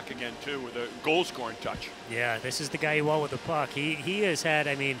back again, too, with a goal-scoring touch. Yeah, this is the guy you want with the puck. He has had,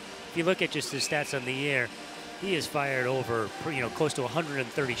 I mean, if you look at just his stats on the year, he has fired over, you know, close to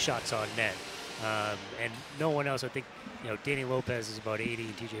 130 shots on net. And no one else, I think, you know, Danny Lopez is about 80,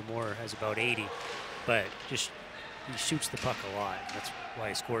 and TJ Moore has about 80. But just, he shoots the puck a lot. That's why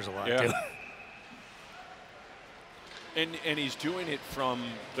he scores a lot, too. And he's doing it from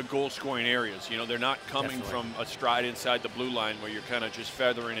the goal-scoring areas. You know, they're not coming from a stride inside the blue line where you're kind of just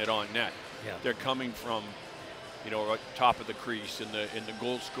feathering it on net. Yeah. They're coming from, you know, top of the crease in the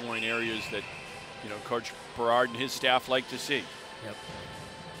goal-scoring areas that, you know, Coach Berard and his staff like to see. Yep.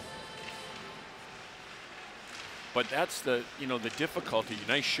 But that's the, you know, the difficulty.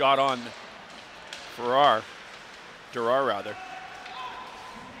 Nice shot on Durar rather.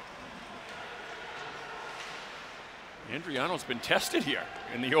 Andriano's been tested here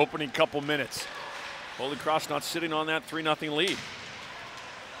in the opening couple minutes. Holy Cross not sitting on that 3-0 lead.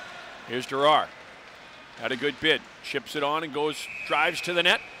 Here's Durar. Had a good bid. Chips it on and drives to the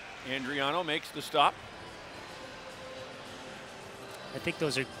net. Andriano makes the stop. I think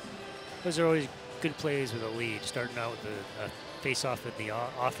those are always good plays with a lead. Starting out with a face-off at the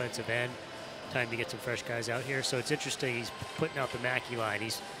offensive end. Time to get some fresh guys out here. So it's interesting. He's putting out the Mackey line.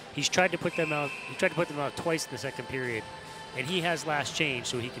 He's tried to put them out. He tried to put them out twice in the second period, and he has last change,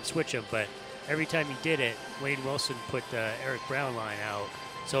 so he can switch them. But every time he did it, Wayne Wilson put the Eric Brown line out.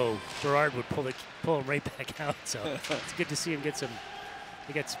 So Berard would pull him right back out. So it's good to see him get some.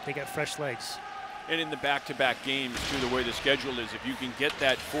 They got fresh legs. And in the back-to-back games, too, the way the schedule is, if you can get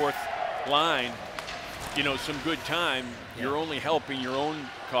that fourth line, some good time, you're only helping your own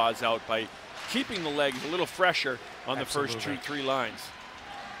cause out by keeping the legs a little fresher on the first 2-3 lines.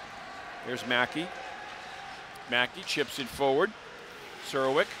 There's Mackey. Mackey chips it forward.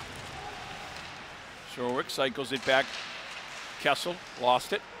 Surwick. Surwick cycles it back. Kessel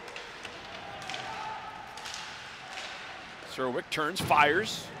lost it. Surwick turns,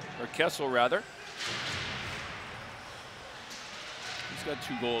 fires, or Kessel rather. He's got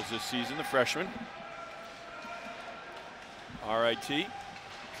 2 goals this season, the freshman. RIT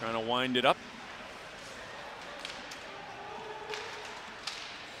trying to wind it up.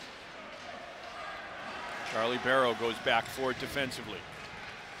 Charlie Barrow goes back for it defensively.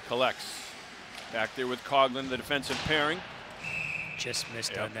 Collects. Back there with Coughlin, the defensive pairing. Just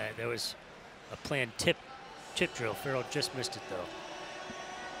missed on that. There was a planned tip drill. Farrell just missed it, though.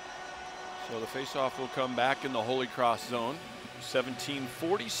 So the faceoff will come back in the Holy Cross zone.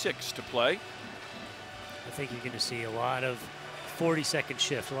 17:46 to play. I think you're going to see a lot of 40-second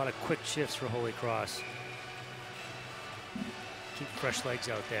shifts, a lot of quick shifts for Holy Cross. Keep fresh legs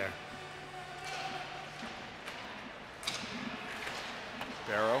out there.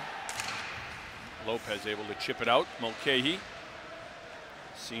 Barrow. Lopez able to chip it out. Mulcahy,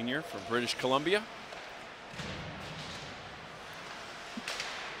 senior from British Columbia.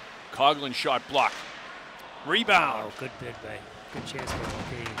 Coughlin shot blocked. Rebound. Oh, good bid by. Good chance for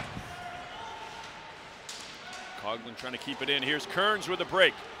Mulcahy. Coughlin trying to keep it in. Here's Kearns with a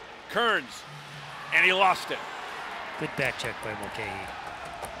break. Kearns, and he lost it. Good back check by Mulcahy.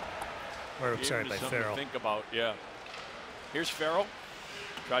 Or sorry, by Farrell. To think about, yeah. Here's Farrell.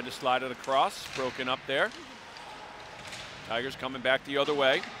 Tried to slide it across, broken up there. Tigers coming back the other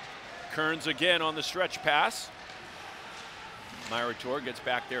way. Kearns again on the stretch pass. Myrator gets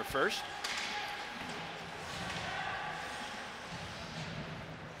back there first.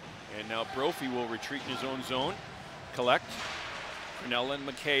 And now Brophy will retreat in his own zone. Collect. Cornella and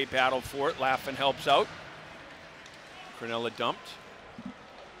McKay battle for it. Laffin helps out. Cornella dumped.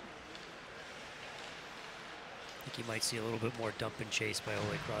 I think you might see a little bit more dump and chase by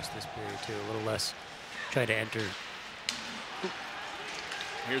Holy Cross this period too. A little less try to enter.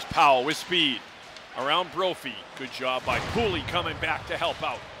 Here's Powell with speed. Around Brophy. Good job by Pooley coming back to help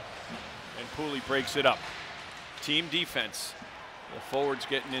out. And Pooley breaks it up. Team defense. The forwards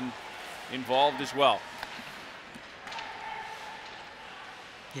getting involved as well.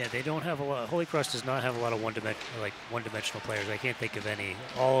 Yeah, they don't have a lot. Holy Cross does not have a lot of one-dimensional players. I can't think of any.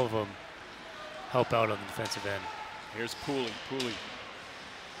 All of them help out on the defensive end. Here's Pooley. Pooley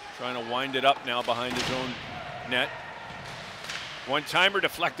trying to wind it up now behind his own net. One-timer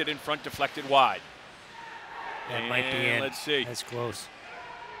deflected in front, deflected wide. That might be in. Let's see. That's close.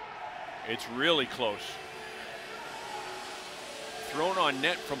 It's really close. Thrown on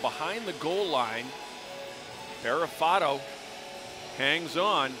net from behind the goal line. Barafato hangs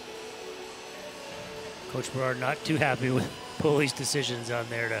on. Coach Berard not too happy with Pooley's decisions on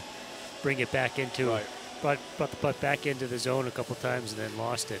there to bring it back into it. Brought the puck back into the zone a couple times and then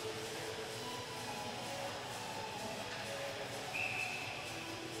lost it.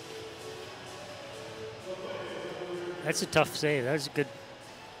 That's a tough save. That was a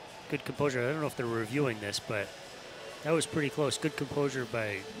good composure. I don't know if they're reviewing this, but that was pretty close. Good composure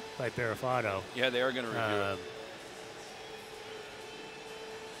by Barafato. Yeah, they are going to review it.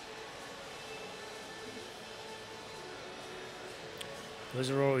 Those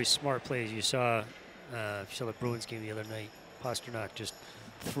are always smart plays. You saw the Bruins game the other night. Pasternak just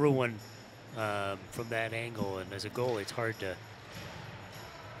threw one from that angle, and as a goalie, it's hard to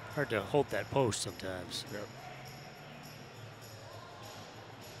hold that post sometimes. Yep.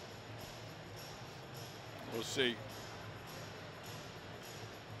 We'll see.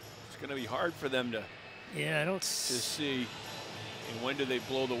 It's going to be hard for them to. Yeah, to see. And when do they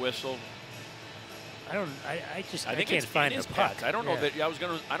blow the whistle? I think can't find the puck. Pads. I don't know that.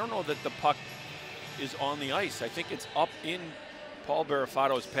 I don't know that the puck is on the ice. I think it's up in Paul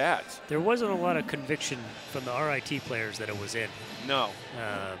Barafato's pads. There wasn't a lot of conviction from the RIT players that it was in. No.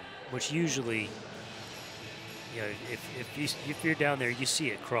 Which usually you know, if you're down there, you see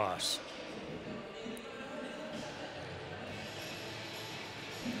it cross.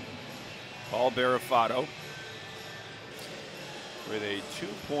 Paul Barafato with a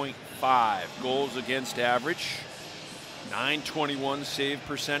 2.5 goals against average, 921 save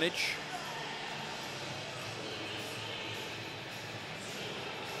percentage.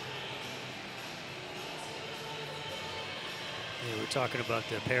 Yeah, we're talking about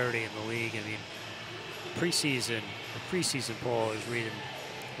the parity in the league. I mean, the preseason poll I was reading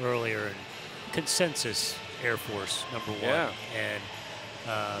earlier, and consensus Air Force #1. Yeah. And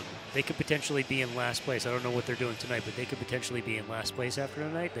they could potentially be in last place. I don't know what they're doing tonight, but they could potentially be in last place after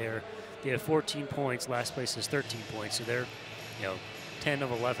tonight. They have 14 points. Last place is 13 points, so they're 10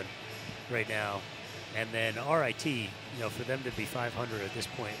 of 11 right now. And then RIT, for them to be 500 at this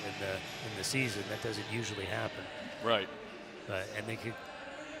point in the season, that doesn't usually happen. Right. And they could,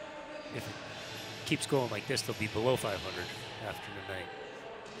 if it keeps going like this, they'll be below 500 after tonight.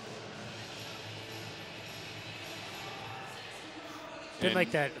 Didn't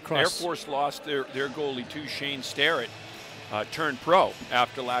like that across. Air Force lost their goalie too, Shane Starrett, turned pro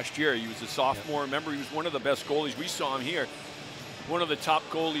after last year. He was a sophomore. Yep. Remember, he was one of the best goalies. We saw him here, one of the top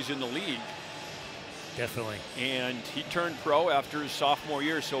goalies in the league. Definitely. And he turned pro after his sophomore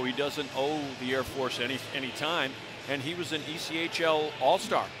year, so he doesn't owe the Air Force any time. And he was an ECHL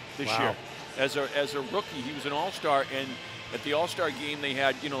All-Star this year. As a rookie, he was an All-Star, and at the All-Star game they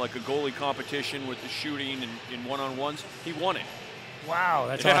had, like a goalie competition with the shooting and in one-on-ones. He won it. Wow,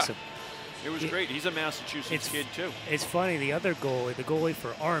 that's awesome. It was great. He's a Massachusetts kid too. It's funny, the other goalie, the goalie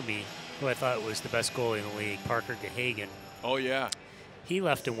for Army, who I thought was the best goalie in the league, Parker Gahagan. Oh yeah. He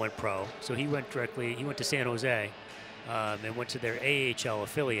left and went pro, so he went to San Jose and went to their AHL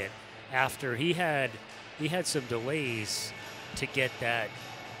affiliate after he had some delays to get that,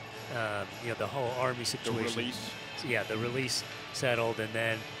 the whole Army situation. The release. Yeah, the release settled, and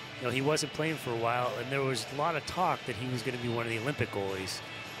then, he wasn't playing for a while, and there was a lot of talk that he was going to be one of the Olympic goalies,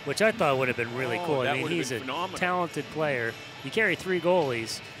 which I thought would have been really cool. I mean, he's a talented player. You carry 3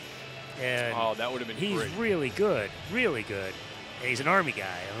 goalies, and that would have been he's great. really good, really good. And he's an Army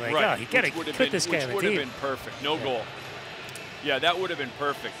guy. I'm like, right. You got to put this guy on the team. Which would have been perfect. No goal. Yeah, that would have been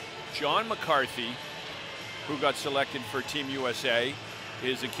perfect. John McCarthy, who got selected for Team USA,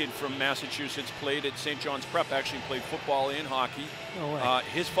 is a kid from Massachusetts, played at St. John's Prep, actually played football and hockey. No way.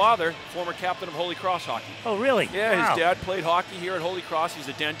 His father, former captain of Holy Cross hockey. Oh, really? Yeah, wow. His dad played hockey here at Holy Cross. He's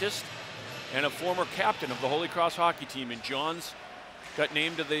a dentist and a former captain of the Holy Cross hockey team. And John's got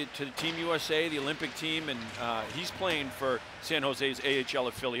named to the Team USA, the Olympic team, and he's playing for San Jose's AHL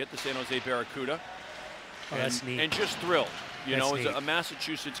affiliate, the San Jose Barracuda. Oh, that's neat. And just thrilled. As neat. a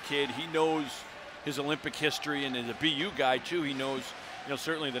Massachusetts kid, he knows his Olympic history, and as a BU guy too, he knows,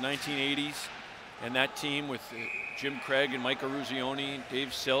 certainly the 1980s and that team with Jim Craig and Mike Aruzioni,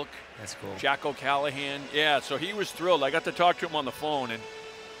 Dave Silk. That's cool. Jack O'Callahan. Yeah, so he was thrilled. I got to talk to him on the phone, and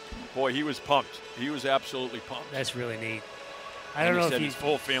boy, he was pumped. He was absolutely pumped. That's really neat. I don't know if his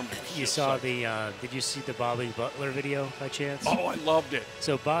whole family. You saw the? Did you see the Bobby Butler video by chance? Oh, I loved it.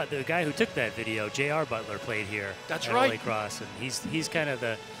 So the guy who took that video, J.R. Butler, played here. That's at right. Holy Cross, and he's kind of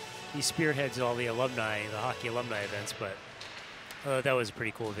he spearheads all the hockey alumni events. But that was a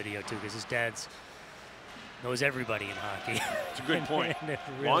pretty cool video too, because his dad's knows everybody in hockey. It's a good point.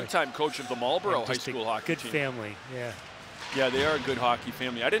 Really, longtime coach of the Marlboro High School hockey team. Good family. Yeah. Yeah, they are a good hockey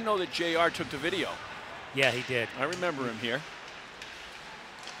family. I didn't know that J.R. took the video. Yeah, he did. I remember him here.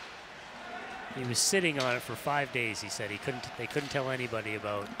 He was sitting on it for 5 days. He said they couldn't tell anybody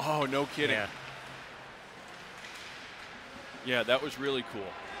about. Oh, no kidding. Yeah. Yeah, that was really cool.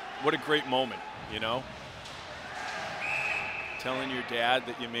 What a great moment, Telling your dad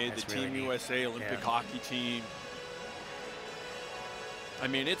that you made the Team USA Olympic hockey team. I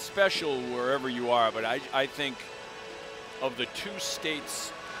mean, it's special wherever you are, but I think of the 2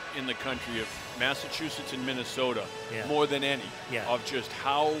 states in the country of Massachusetts and Minnesota, more than any, of just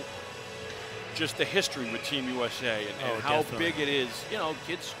the history with Team USA and how big it is.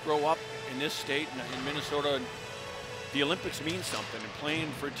 Kids grow up in this state and in Minnesota. And the Olympics mean something, and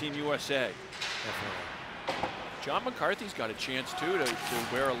playing for Team USA. Definitely. John McCarthy's got a chance too to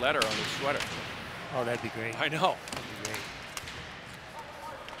wear a letter on his sweater. Oh, that'd be great. I know. That'd be great.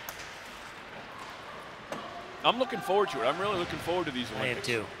 I'm looking forward to it. I'm really looking forward to these Olympics.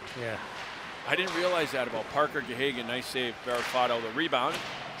 I am too. Yeah. I didn't realize that about Parker Gahagan. Nice save, Barafato. The rebound,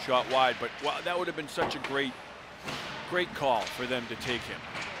 shot wide, but wow, that would have been such a great call for them to take him.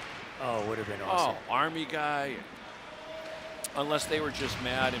 Oh, it would have been awesome. Oh, Army guy. Unless they were just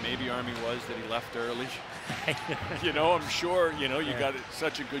mad, and maybe Army was that he left early. I'm sure, you got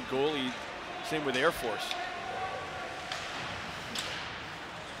such a good goalie. Same with Air Force.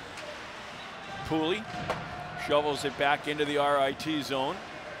 Pooley shovels it back into the RIT zone.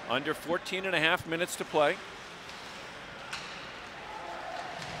 Under 14.5 minutes to play.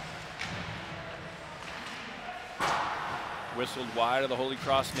 Whistled wide of the Holy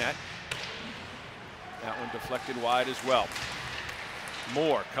Cross net. That one deflected wide as well.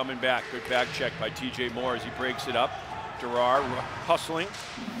 Moore coming back. Good back check by TJ Moore as he breaks it up. Durar hustling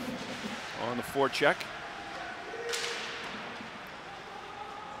on the forecheck.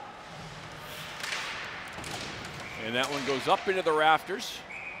 And that one goes up into the rafters.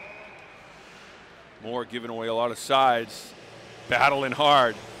 Moore giving away a lot of sides. Battling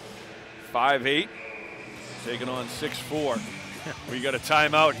hard. 5'8", taking on 6'4". We got a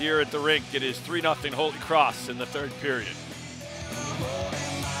timeout here at the rink. It is 3-0 Holy Cross in the third period.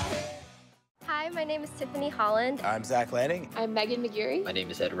 Hi, my name is Tiffany Holland. I'm Zach Lanning. I'm Megan McGeary. My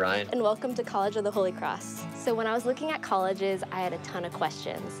name is Ed Ryan. And welcome to College of the Holy Cross. So when I was looking at colleges, I had a ton of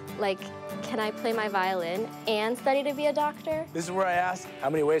questions. Like, can I play my violin and study to be a doctor? This is where I ask, how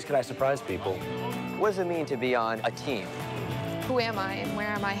many ways can I surprise people? What does it mean to be on a team? Who am I and where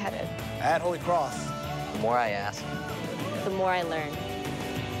am I headed? At Holy Cross. The more I ask, The more I learn.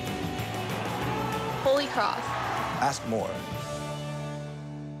 Holy Cross. Ask more.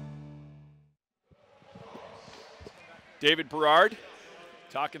 David Berard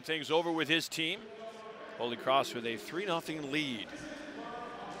talking things over with his team. Holy Cross with a 3-0 lead.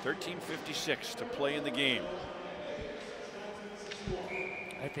 13:56 to play in the game.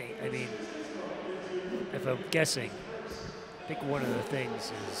 I mean, if I'm guessing, I think one of the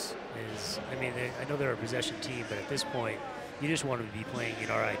things is I mean, I know they're a possession team, but at this point, you just want them to be playing in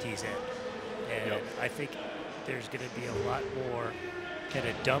RIT's end. And Yep. I think there's going to be a lot more kind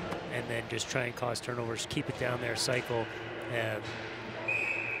of dump and then just try and cause turnovers, keep it down there, cycle. And,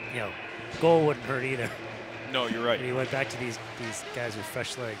 you know, goal wouldn't hurt either. No, you're right. And he went back to these guys with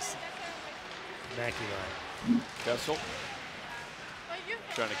fresh legs. Mackey line. Kessel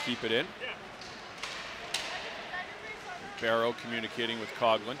trying to keep it in. Barrow communicating with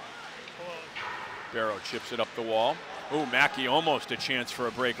Coughlin. Barrow chips it up the wall. Oh, Mackey almost a chance for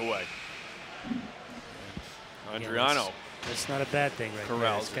a breakaway. Andriano. Yeah, that's not a bad thing right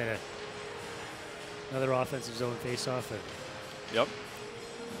there. It's kind of another offensive zone face-off. And yep.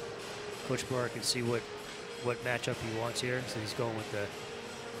 Coach Barr can see what matchup he wants here. So he's going with the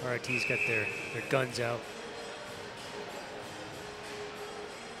RIT's got their guns out.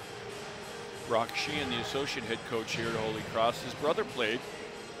 Brock Sheehan, the associate head coach here at Holy Cross. His brother played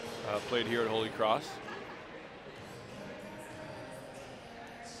here at Holy Cross.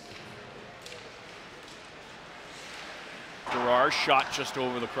 Durar shot just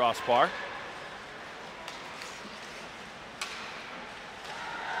over the crossbar.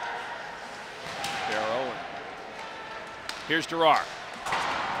 Barrow. Here's Durar.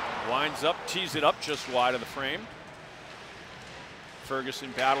 Winds up, tees it up just wide of the frame.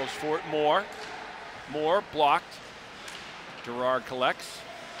 Ferguson battles for it. Moore blocked. Durar collects.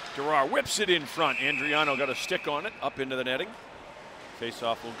 Durar whips it in front. Andriano got a stick on it, up into the netting.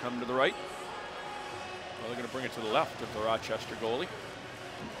 Face-off will come to the right. Well, they're going to bring it to the left with the Rochester goalie.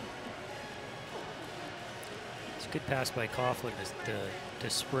 It's a good pass by Coughlin to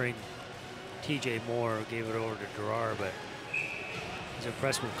spring TJ Moore, gave it over to Durar, but he's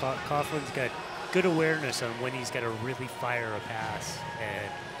impressed with Coughlin's got good awareness on when he's got to really fire a pass, and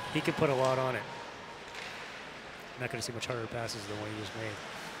he can put a lot on it. Not going to see much harder passes than what he just made.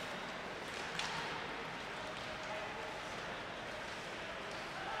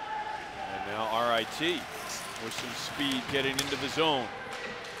 And now RIT with some speed getting into the zone.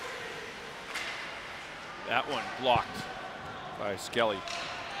 That one blocked by Skelly.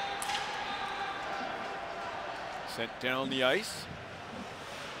 Sent down the ice.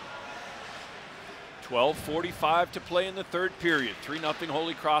 12:45 to play in the third period. 3-0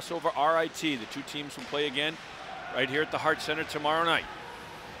 Holy Cross over RIT. The two teams will play again right here at the Hart Center tomorrow night.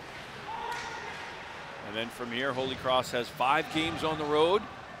 And then from here, Holy Cross has 5 games on the road.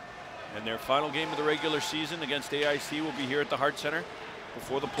 And their final game of the regular season against AIC will be here at the Hart Center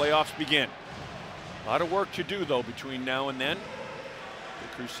before the playoffs begin. A lot of work to do, though, between now and then. The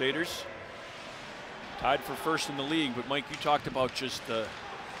Crusaders tied for first in the league, but Mike, you talked about just the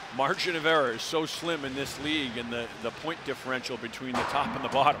margin of error is so slim in this league and the point differential between the top and the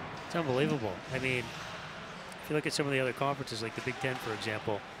bottom. It's unbelievable. I mean, if you look at some of the other conferences, like the Big Ten, for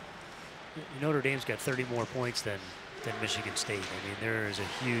example, Notre Dame's got 30 more points than Michigan State. I mean, there is a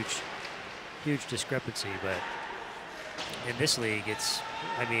huge discrepancy, but in this league, it'd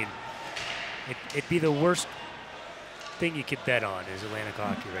be the worst thing you could bet on is Atlantic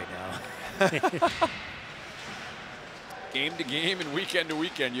hockey right now. Game to game and weekend to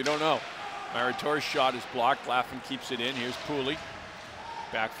weekend, you don't know. Meritor's shot is blocked. Laffin keeps it in. Here's Pooley.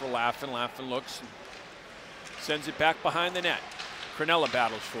 Back for Laffin. Laffin looks. Sends it back behind the net. Cronella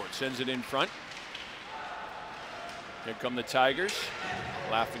battles for it. Sends it in front. Here come the Tigers.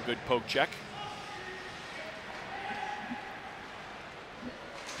 Laffin, good poke check.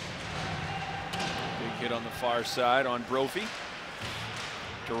 Big hit on the far side on Brophy.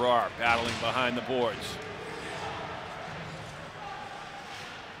 Durar battling behind the boards.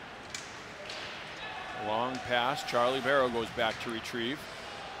 Long pass. Charlie Barrow goes back to retrieve.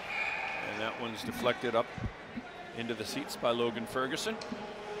 And that one's deflected up into the seats by Logan Ferguson.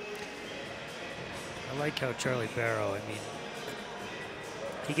 I like how Charlie Barrow, I mean,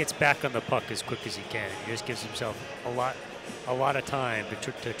 he gets back on the puck as quick as he can. He just gives himself a lot of time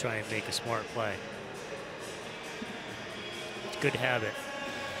to try and make a smart play. It's a good habit.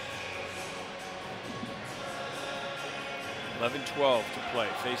 11-12 to play.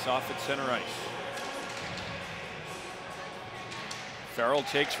 Face off at center ice. Farrell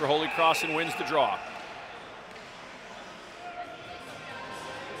takes for Holy Cross and wins the draw.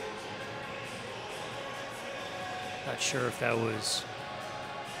 Not sure if that was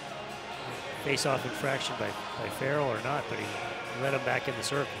face-off infraction by Farrell or not, but he let him back in the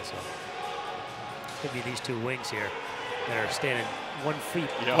circle. So could be these two wings here that are standing 1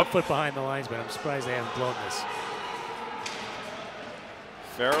 foot behind the lines, but I'm surprised they haven't blown this.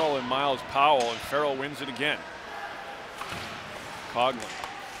 Farrell and Miles Powell, and Farrell wins it again. Coughlin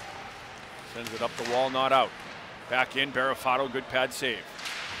sends it up the wall, not out. Back in, Barafato, good pad save.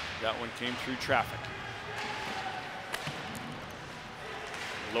 That one came through traffic.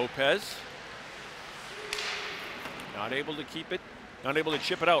 Lopez, not able to keep it, not able to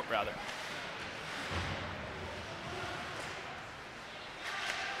chip it out, rather.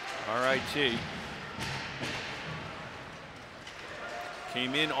 RIT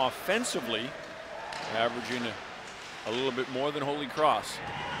came in offensively, averaging a little bit more than Holy Cross.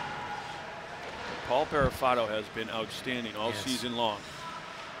 Paul Barafato has been outstanding all season long.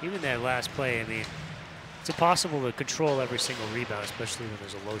 Even that last play, I mean, it's impossible to control every single rebound, especially when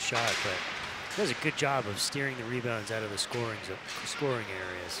there's a low shot, but he does a good job of steering the rebounds out of the scoring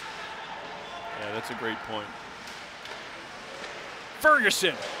areas. Yeah, that's a great point.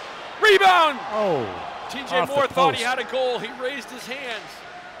 Ferguson, rebound! Oh, TJ Moore thought he had a goal. He raised his hands.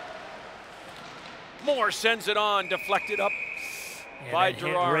 Moore sends it on, deflected up by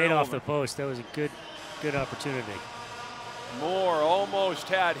Durar. Right off the post. That was a good opportunity. Moore almost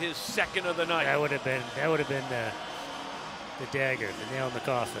had his second of the night. That would have been the dagger, the nail in the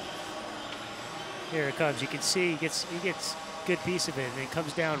coffin. Here it comes. You can see he gets a good piece of it, and it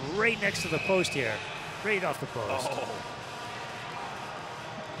comes down right next to the post here, right off the post. Oh.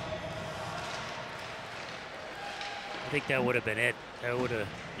 I think that would have been it. That would have.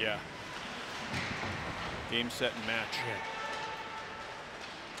 Yeah. Game, set, and match. Yeah.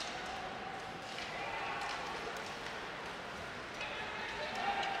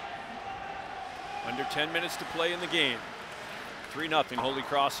 Under 10 minutes to play in the game. 3-0, Holy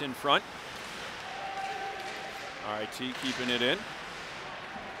Cross in front. RIT keeping it in.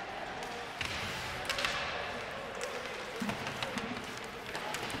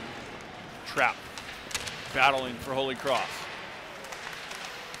 Trap battling for Holy Cross.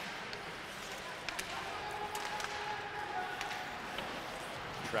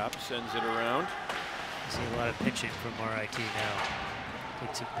 Trap sends it around. I see a lot of pitching from RIT now.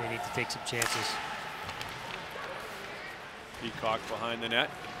 They need to take some chances. Peacock behind the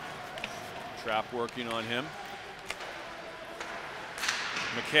net. Trap working on him.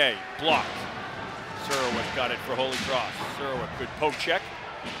 McKay blocked. Surwick got it for Holy Cross. Surwick, good poke check.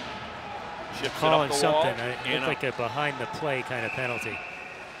 Chips it up the wall. It looked like a behind the play kind of penalty.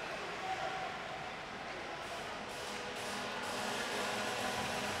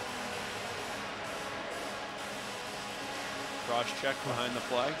 Cross check behind the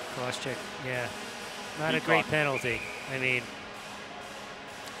play. Cross check, yeah. Not a great penalty. I mean,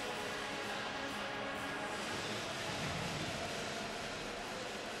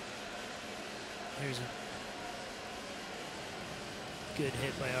 here's a good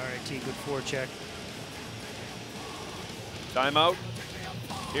hit by RIT, good forecheck. Timeout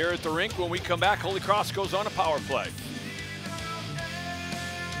here at the rink. When we come back, Holy Cross goes on a power play.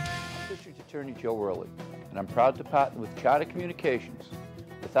 I'm District Attorney Joe Worley, and I'm proud to partner with Charter Communications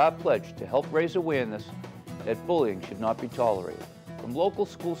with our pledge to help raise awareness that bullying should not be tolerated. From local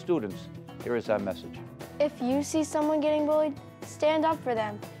school students, here is our message. If you see someone getting bullied, stand up for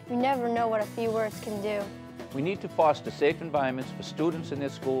them. You never know what a few words can do. We need to foster safe environments for students in their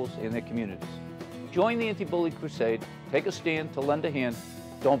schools and their communities. Join the anti-bully crusade, take a stand to lend a hand,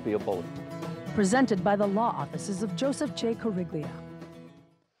 don't be a bully. Presented by the law offices of Joseph J. Coriglia.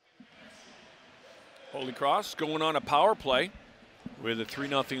 Holy Cross going on a power play with a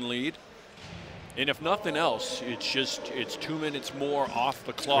 3-0 lead. And if nothing else, it's 2 minutes more off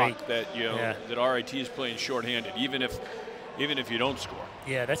the clock that that RIT is playing shorthanded, even if you don't score.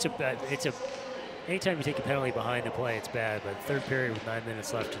 Yeah, that's anytime you take a penalty behind the play, it's bad. But third period with 9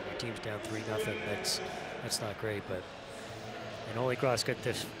 minutes left and your team's down 3-0, that's not great. But and Holy Cross got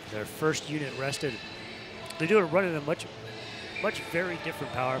their first unit rested. They're running a much very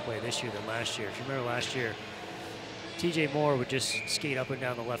different power play this year than last year. If you remember last year, TJ Moore would just skate up and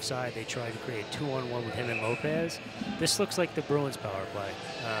down the left side. They tried to create 2-on-1 with him and Lopez. This looks like the Bruins power play.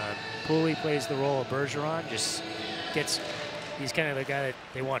 Pooley plays the role of Bergeron, he's kind of the guy that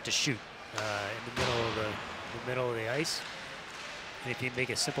they want to shoot in the middle of the ice. And if you make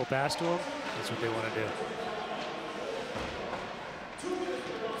a simple pass to him, that's what they want to do.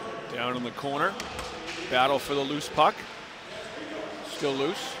 Down in the corner, battle for the loose puck. Still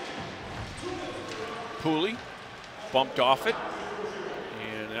loose. Pooley bumped off it,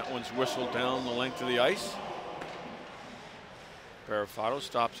 and that one's whistled down the length of the ice. Barafato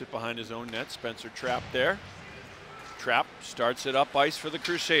stops it behind his own net. Spencer Trapp there. Trapp starts it up ice for the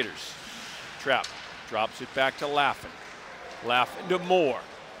Crusaders. Trapp drops it back to Laffin. Laffin to Moore.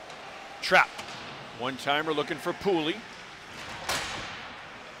 Trapp, one-timer looking for Pooley.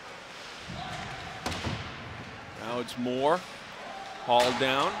 Now it's Moore, hauled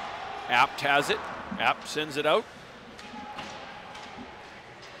down. Apt has it. Apt sends it out.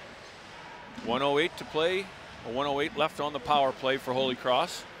 1:08 to play. 1:08 left on the power play for Holy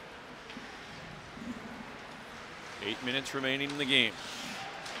Cross. 8 minutes remaining in the game.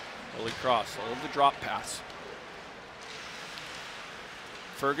 Holy Cross, I love the drop pass.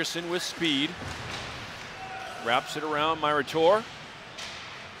 Ferguson with speed. Wraps it around Myrator.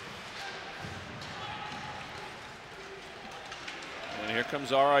 And here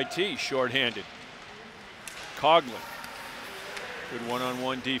comes RIT, shorthanded. Coughlin. Good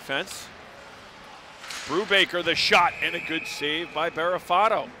one-on-one defense. Brubaker, the shot, and a good save by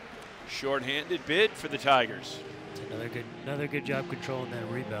Barafato. Shorthanded bid for the Tigers. Another good job controlling that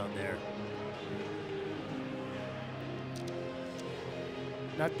rebound there.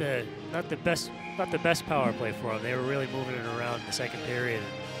 Not the best power play for them. They were really moving it around in the second period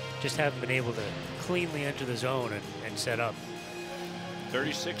and just haven't been able to cleanly enter the zone and set up.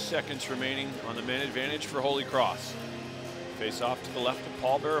 36 seconds remaining on the man advantage for Holy Cross. Face off to the left of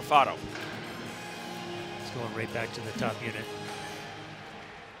Paul Barafato. It's going right back to the top unit.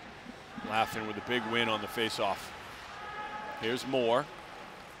 Laffin with a big win on the face-off. Here's Moore.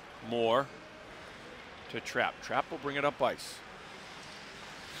 Moore to Trapp. Trapp will bring it up ice.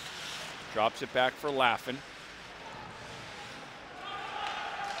 Drops it back for Laffin.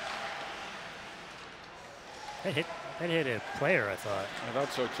 That hit a player, I thought. I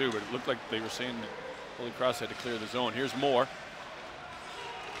thought so too, but it looked like they were saying that Holy Cross had to clear the zone. Here's Moore.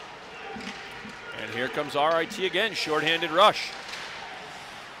 And here comes RIT again, shorthanded rush.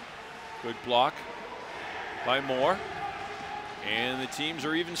 Good block by Moore. And the teams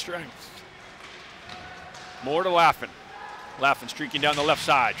are even strength. Moore to Laffin. Laffin streaking down the left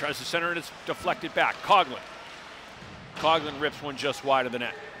side. Tries to center and it's deflected back. Coughlin. Coughlin rips one just wide of the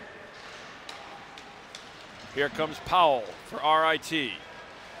net. Here comes Powell for RIT.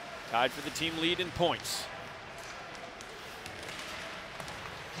 Tied for the team lead in points.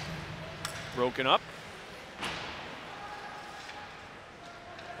 Broken up.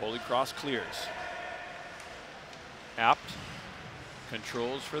 Holy Cross clears. Apt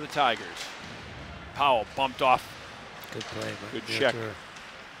controls for the Tigers. Powell bumped off. Good play. Good check.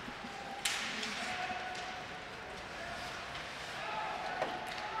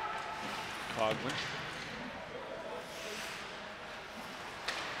 Coughlin.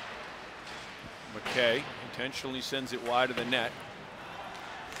 McKay intentionally sends it wide of the net.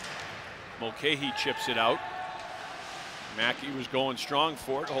 Mulcahy chips it out. Mackey was going strong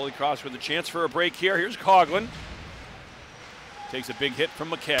for it. Holy Cross with a chance for a break here. Here's Coughlin. Takes a big hit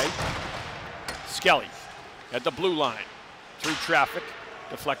from McKay. Skelly at the blue line. Through traffic.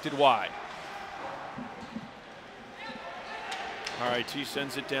 Deflected wide. RIT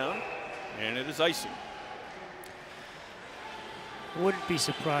sends it down. And it is icing. Wouldn't be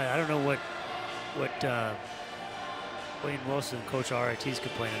surprised. I don't know what Wayne Wilson, coach RIT, is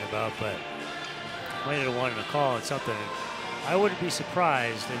complaining about, but might have wanted a call on something. I wouldn't be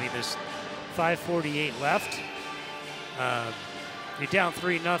surprised. I mean, there's 5:48 left. You're down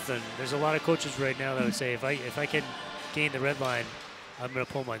 3-0. There's a lot of coaches right now that would say, if I can gain the red line, I'm going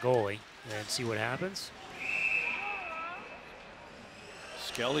to pull my goalie and see what happens.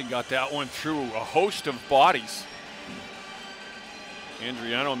 Skelly got that one through a host of bodies.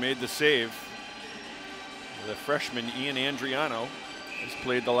 Andriano made the save. The freshman Ian Andriano has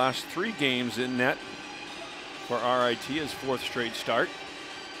played the last 3 games in net for RIT, his 4th straight start.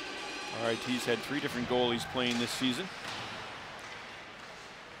 RIT's had 3 different goalies playing this season.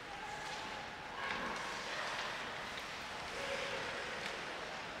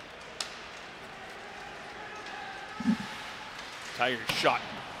 Tired shot.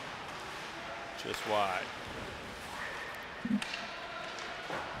 Just wide.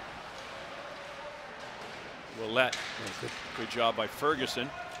 Willette. Good job by Ferguson.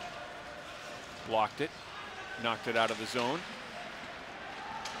 Blocked it. Knocked it out of the zone.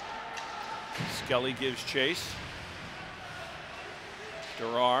 Skelly gives chase.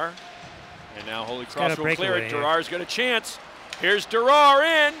 Durar. And now Holy Cross will clear it. Durar's got a chance. Here's Durar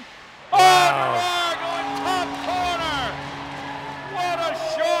in. Oh, Durar going top corner. What a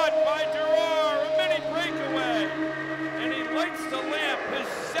shot by Durar. A mini breakaway. And he lights the lamp, his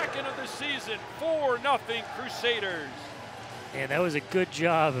 2nd of the season. 4-0 Crusaders. And that was a good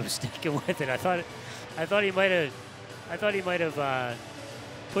job of sticking with it. I thought he might have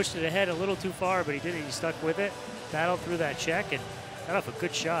pushed it ahead a little too far, but he didn't. He stuck with it, battled through that check, and got off a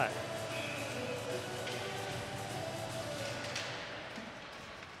good shot.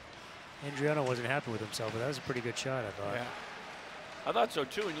 Andriano wasn't happy with himself, but that was a pretty good shot, I thought. Yeah. I thought so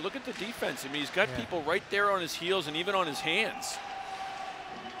too. And you look at the defense. I mean, he's got people right there on his heels and even on his hands.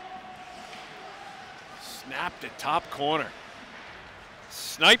 Snapped it top corner.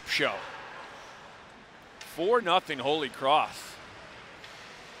 Snipe show. 4-0 Holy Cross.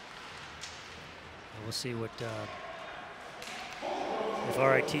 We'll see what if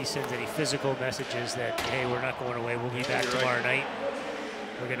RIT sends any physical messages that, hey, we're not going away. We'll be back tomorrow night.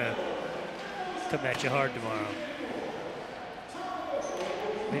 We're gonna come at you hard tomorrow.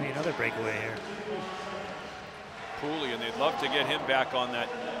 Maybe another breakaway here. Pooley, and they'd love to get him back on that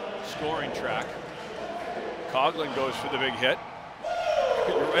scoring track. Coughlin goes for the big hit.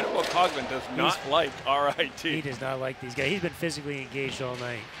 You're right about Coughlin, does not like RIT. He does not like these guys. He's been physically engaged all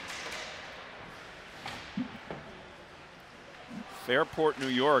night. Fairport, New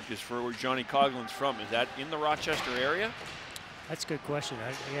York is for where Johnny Coughlin's from. Is that in the Rochester area? That's a good question.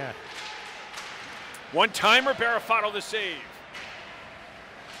 Yeah. One-timer, Barafato the save.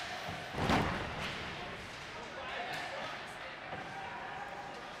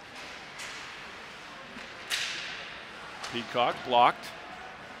 Peacock blocked.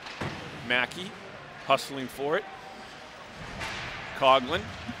 Mackey hustling for it. Coughlin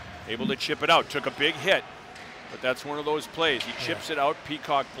able to chip it out. Took a big hit, but that's one of those plays. He chips it out.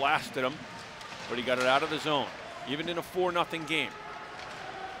 Peacock blasted him, but he got it out of the zone, even in a 4-0 game.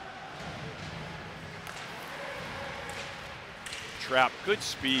 Trap, good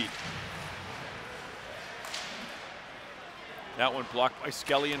speed. That one blocked by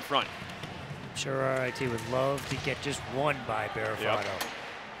Skelly in front. I'm sure RIT would love to get just one by Barafato. Yep.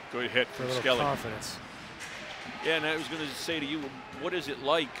 Good hit for from a Skelly. Confidence. Yeah, and I was going to say to you, what is it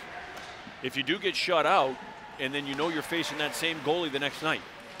like if you do get shut out and then you know you're facing that same goalie the next night?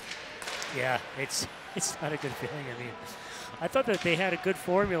 Yeah, it's not a good feeling. I mean, I thought that they had a good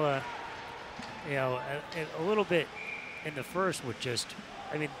formula, you know, a little bit in the first would just,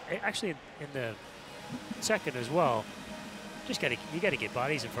 I mean, actually in the second as well. Just you got to get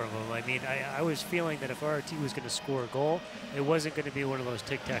bodies in front of them. I mean, I was feeling that if RIT was going to score a goal, it wasn't going to be one of those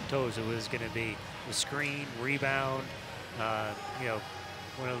tic-tac-toes. It was going to be the screen, rebound, you know,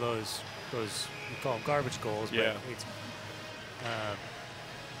 one of those we call them garbage goals. Yeah. But it's,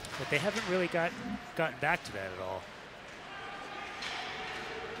 but they haven't really gotten back to that at all.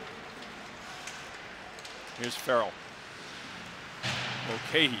 Here's Farrell.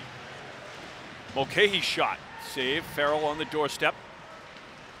 Mulcahy shot. Save. Farrell on the doorstep.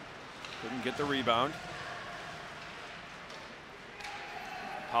 Couldn't get the rebound.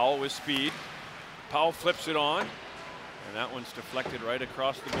 Powell with speed. Powell flips it on. And that one's deflected right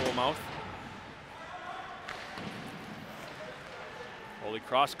across the goal mouth. Holy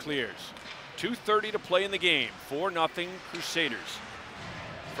Cross clears. 2:30 to play in the game. 4-0 Crusaders.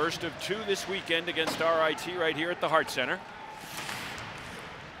 First of 2 this weekend against RIT right here at the Hart Center.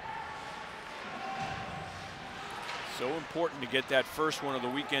 So important to get that first one of the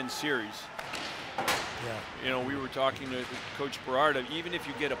weekend series. Yeah. You know, we were talking to Coach Berarda, even if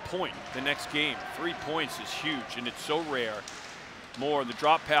you get a point the next game, 3 points is huge, and it's so rare. Moore, the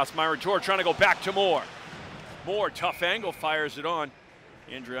drop pass, Myron Tor trying to go back to Moore. Moore, tough angle, fires it on.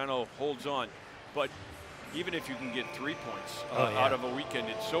 Andriano holds on. But even if you can get 3 points out of a weekend,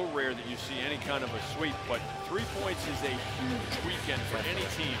 it's so rare that you see any kind of a sweep. But 3 points is a huge weekend for any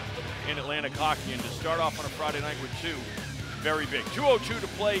team in Atlantic hockey. And to start off on a Friday night with 2, very big. 2:02 to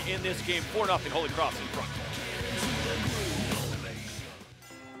play in this game. 4-0 Holy Cross in front.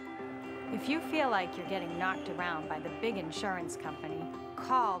 If you feel like you're getting knocked around by the big insurance company,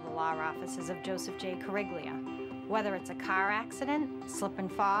 call the law offices of Joseph J. Cariglia. Whether it's a car accident, slip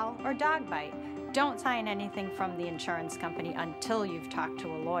and fall, or dog bite, don't sign anything from the insurance company until you've talked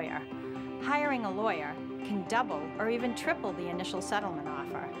to a lawyer. Hiring a lawyer can double or even triple the initial settlement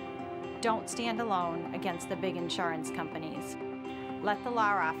offer. Don't stand alone against the big insurance companies. Let the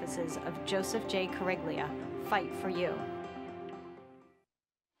law offices of Joseph J. Cariglia fight for you.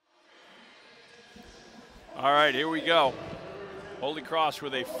 All right, here we go. Holy Cross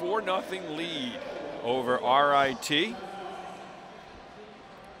with a 4-0 lead over RIT.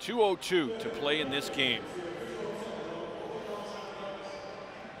 2:02 to play in this game.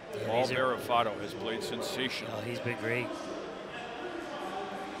 Paul Barafato has played sensational. Oh, he's been great.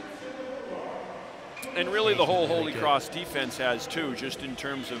 And really the whole Holy Cross defense has too, just in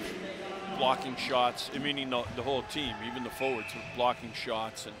terms of blocking shots. I mean, the whole team, even the forwards, are blocking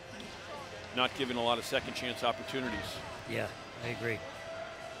shots and not giving a lot of second chance opportunities. Yeah, I agree.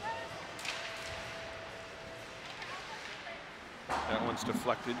 That one's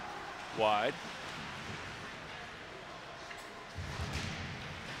deflected wide.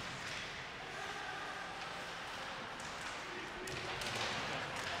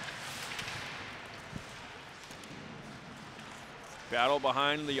 Battle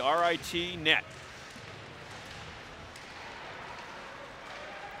behind the RIT net.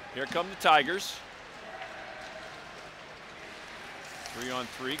 Here come the Tigers.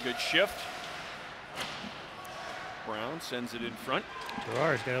 3-on-3, good shift. Brown sends it in front.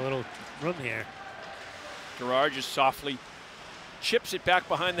 Gerard's got a little room here. Gerard just softly chips it back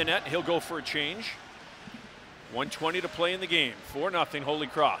behind the net. He'll go for a change. 1:20 to play in the game. 4-0 Holy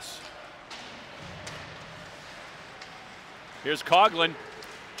Cross. Here's Coughlin.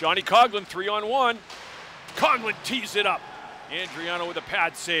 Johnny Coughlin, 3-on-1. Coughlin tees it up. Andriano with a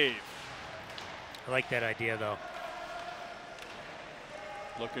pad save. I like that idea, though.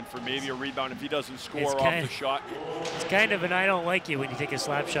 Looking for maybe a rebound if he doesn't score off the shot. It's kind of an I don't like you when you take a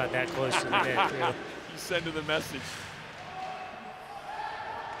slap shot that close to the net, too. He's sending the message.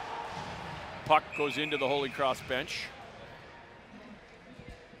 Puck goes into the Holy Cross bench.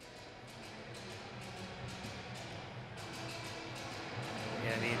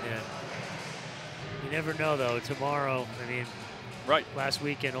 Yeah, I mean, you never know, though. Tomorrow, I mean, right. Last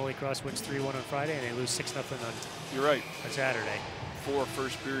weekend, Holy Cross wins 3-1 on Friday, and they lose 6-0 on. You're right. On Saturday. 4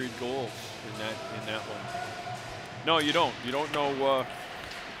 first-period goals in that one. No, you don't. You don't know. You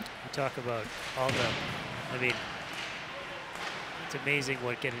talk about all the. I mean, it's amazing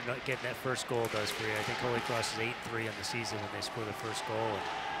what getting that first goal does for you. I think Holy Cross is 8-3 on the season when they score the first goal.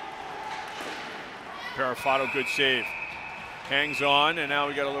 Barafato, good save. Hangs on, and now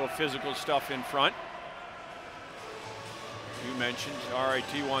we got a little physical stuff in front. You mentioned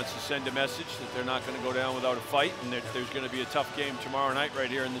RIT wants to send a message that they're not going to go down without a fight, and that there's going to be a tough game tomorrow night right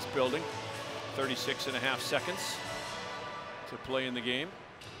here in this building. 36.5 seconds to play in the game.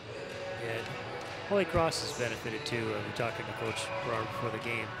 Yeah, Holy Cross has benefited too. We're talking to Coach Brown before the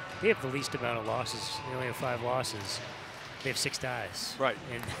game. They have the least amount of losses. They only have 5 losses. They have 6 ties. Right.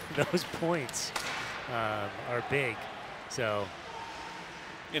 And those points are big. So.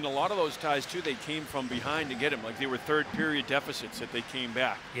 In a lot of those ties, too, they came from behind to get him. Like they were third-period deficits that they came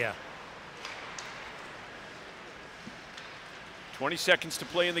back. Yeah. 20 seconds to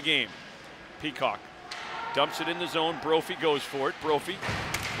play in the game. Peacock dumps it in the zone. Brophy goes for it. Brophy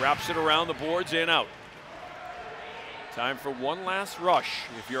wraps it around the boards, in, out. Time for one last rush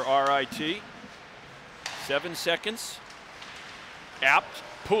if you're RIT. 7 seconds. Apt.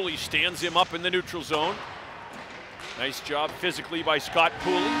 Pooley stands him up in the neutral zone. Nice job physically by Scott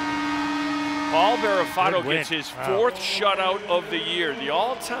Pooley. Paul Barafato gets his 4th shutout of the year, the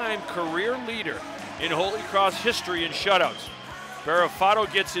all-time career leader in Holy Cross history in shutouts.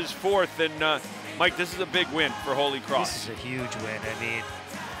 Barafato gets his 4th, and Mike, this is a big win for Holy Cross. This is a huge win. I mean,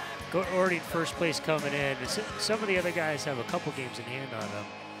 already in first place coming in. Some of the other guys have a couple games in hand on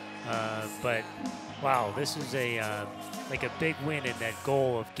them, but wow, this is a like a big win in that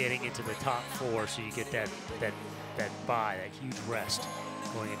goal of getting into the top 4, so you get that bye, that huge rest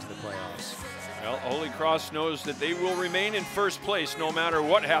going into the playoffs. Well, Holy Cross knows that they will remain in first place no matter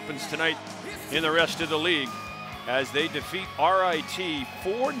what happens tonight in the rest of the league as they defeat RIT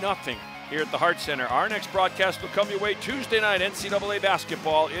 4-0 here at the Hart Center. Our next broadcast will come your way Tuesday night, NCAA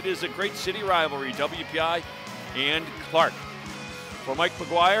basketball. It is a great city rivalry, WPI and Clark. For Mike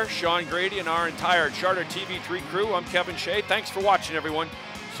McGuire, Sean Grady, and our entire Charter TV3 crew, I'm Kevin Shea. Thanks for watching, everyone.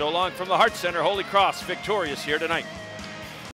 So long from the Hart Center. Holy Cross victorious here tonight.